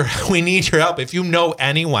need your help if you know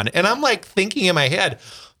anyone. And I'm like thinking in my head,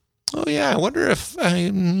 oh yeah, I wonder if I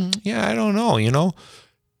don't know, you know.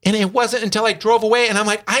 And it wasn't until I drove away and I'm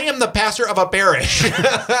like, I am the pastor of a parish.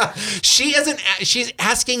 She's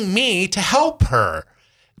asking me to help her,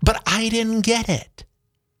 but I didn't get it.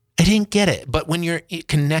 But when you're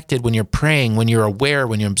connected, when you're praying, when you're aware,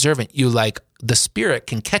 when you're observant, the Spirit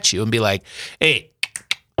can catch you and be like, hey,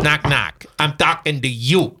 knock, knock. I'm talking to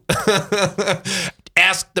you.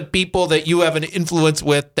 Ask the people that you have an influence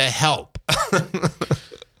with to help.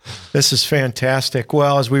 This is fantastic.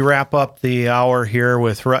 Well, as we wrap up the hour here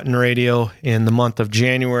with Rutten Radio in the month of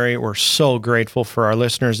January, we're so grateful for our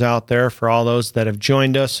listeners out there, for all those that have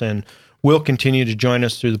joined us and will continue to join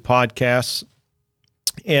us through the podcasts.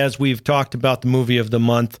 As we've talked about the movie of the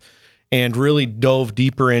month and really dove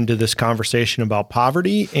deeper into this conversation about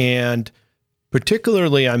poverty, and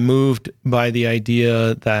particularly I'm moved by the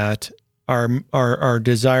idea that our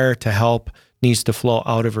desire to help needs to flow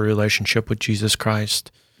out of a relationship with Jesus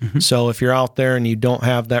Christ. Mm-hmm. So if you're out there and you don't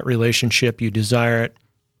have that relationship, you desire it,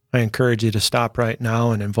 I encourage you to stop right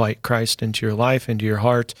now and invite Christ into your life, into your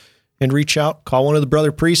heart, and reach out. Call one of the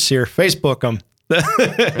brother priests here. Facebook them.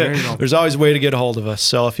 There you go. There's always a way to get a hold of us.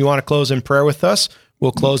 So if you want to close in prayer with us,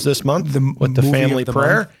 we'll close this month with the family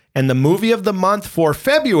prayer. And the movie of the month for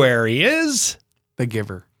February is The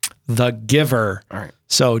Giver. The Giver. All right.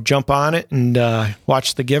 So jump on it and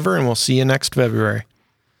watch The Giver, and we'll see you next February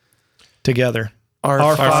together.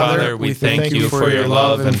 Our Father, we thank you for your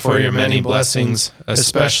love and for your many blessings,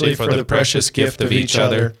 especially for the precious gift of each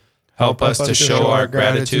other. Help us to show our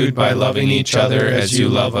gratitude by loving each other as you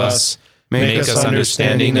love us. Make us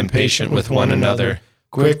understanding and patient with one another,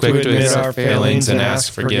 quick to admit our failings and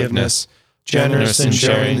ask forgiveness, generous in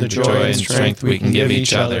sharing the joy and strength we can give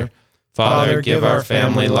each other. Father, give our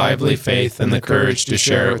family lively faith and the courage to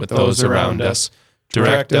share it with those around us.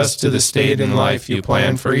 Direct us to the state in life you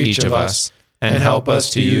plan for each of us, and help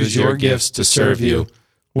us to use your gifts to serve you.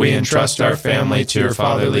 We entrust our family to your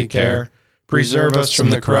fatherly care. Preserve us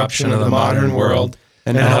from the corruption of the modern world,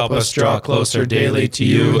 and help us draw closer daily to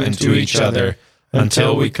you and to each other,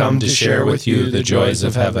 until we come to share with you the joys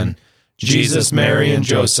of heaven. Jesus, Mary, and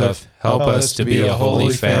Joseph, help us to be a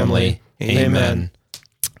holy family. Amen.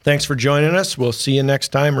 Thanks for joining us. We'll see you next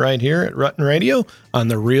time right here at Rutten Radio on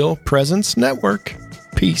the Real Presence Network.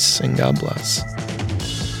 Peace and God bless.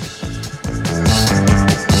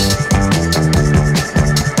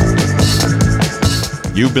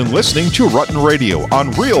 You've been listening to Rutten Radio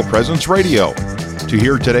on Real Presence Radio. To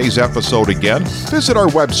hear today's episode again, visit our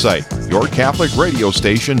website,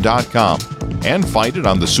 yourcatholicradiostation.com, and find it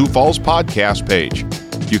on the Sioux Falls podcast page.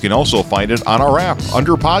 You can also find it on our app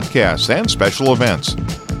under podcasts and special events.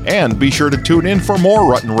 And be sure to tune in for more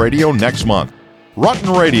Rutten Radio next month.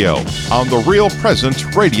 Rutten Radio on the Real Presence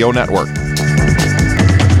Radio Network.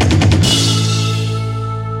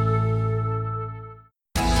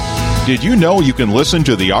 Did you know you can listen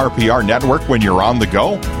to the RPR Network when you're on the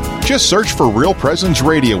go? Just search for Real Presence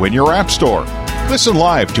Radio in your app store. Listen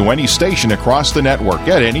live to any station across the network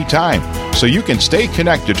at any time, so you can stay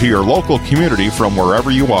connected to your local community from wherever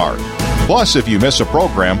you are. Plus, if you miss a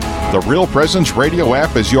program, the Real Presence Radio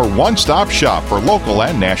app is your one-stop shop for local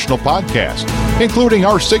and national podcasts, including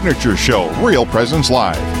our signature show, Real Presence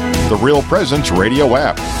Live. The Real Presence Radio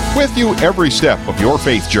app, with you every step of your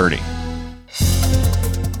faith journey.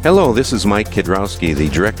 Hello, this is Mike Kidrowski, the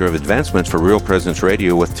Director of Advancement for Real Presence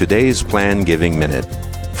Radio, with today's Plan Giving Minute.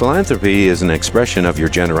 Philanthropy is an expression of your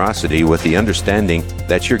generosity with the understanding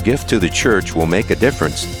that your gift to the church will make a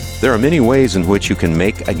difference. There are many ways in which you can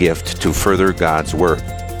make a gift to further God's work.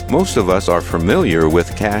 Most of us are familiar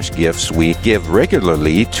with cash gifts we give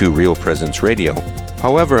regularly to Real Presence Radio.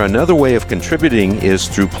 However, another way of contributing is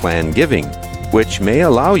through plan giving, which may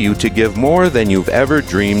allow you to give more than you've ever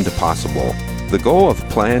dreamed possible. The goal of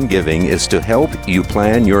plan giving is to help you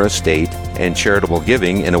plan your estate and charitable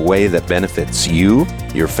giving in a way that benefits you,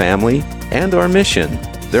 your family, and our mission.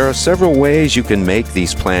 There are several ways you can make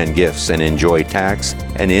these planned gifts and enjoy tax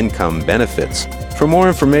and income benefits. For more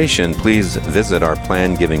information, please visit our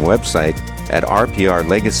plan giving website at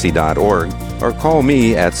rprlegacy.org or call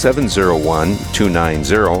me at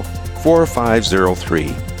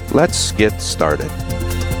 701-290-4503. Let's get started.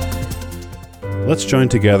 Let's join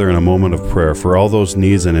together in a moment of prayer for all those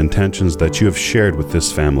needs and intentions that you have shared with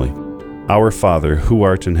this family. Our Father, who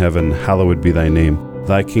art in heaven, hallowed be thy name.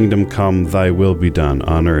 Thy kingdom come, thy will be done,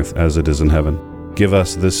 on earth as it is in heaven. Give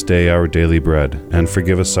us this day our daily bread, and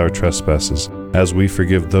forgive us our trespasses, as we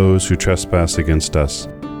forgive those who trespass against us.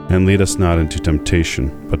 And lead us not into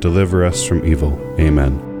temptation, but deliver us from evil.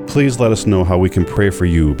 Amen. Please let us know how we can pray for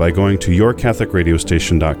you by going to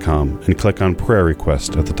yourcatholicradiostation.com and click on Prayer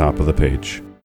Request at the top of the page.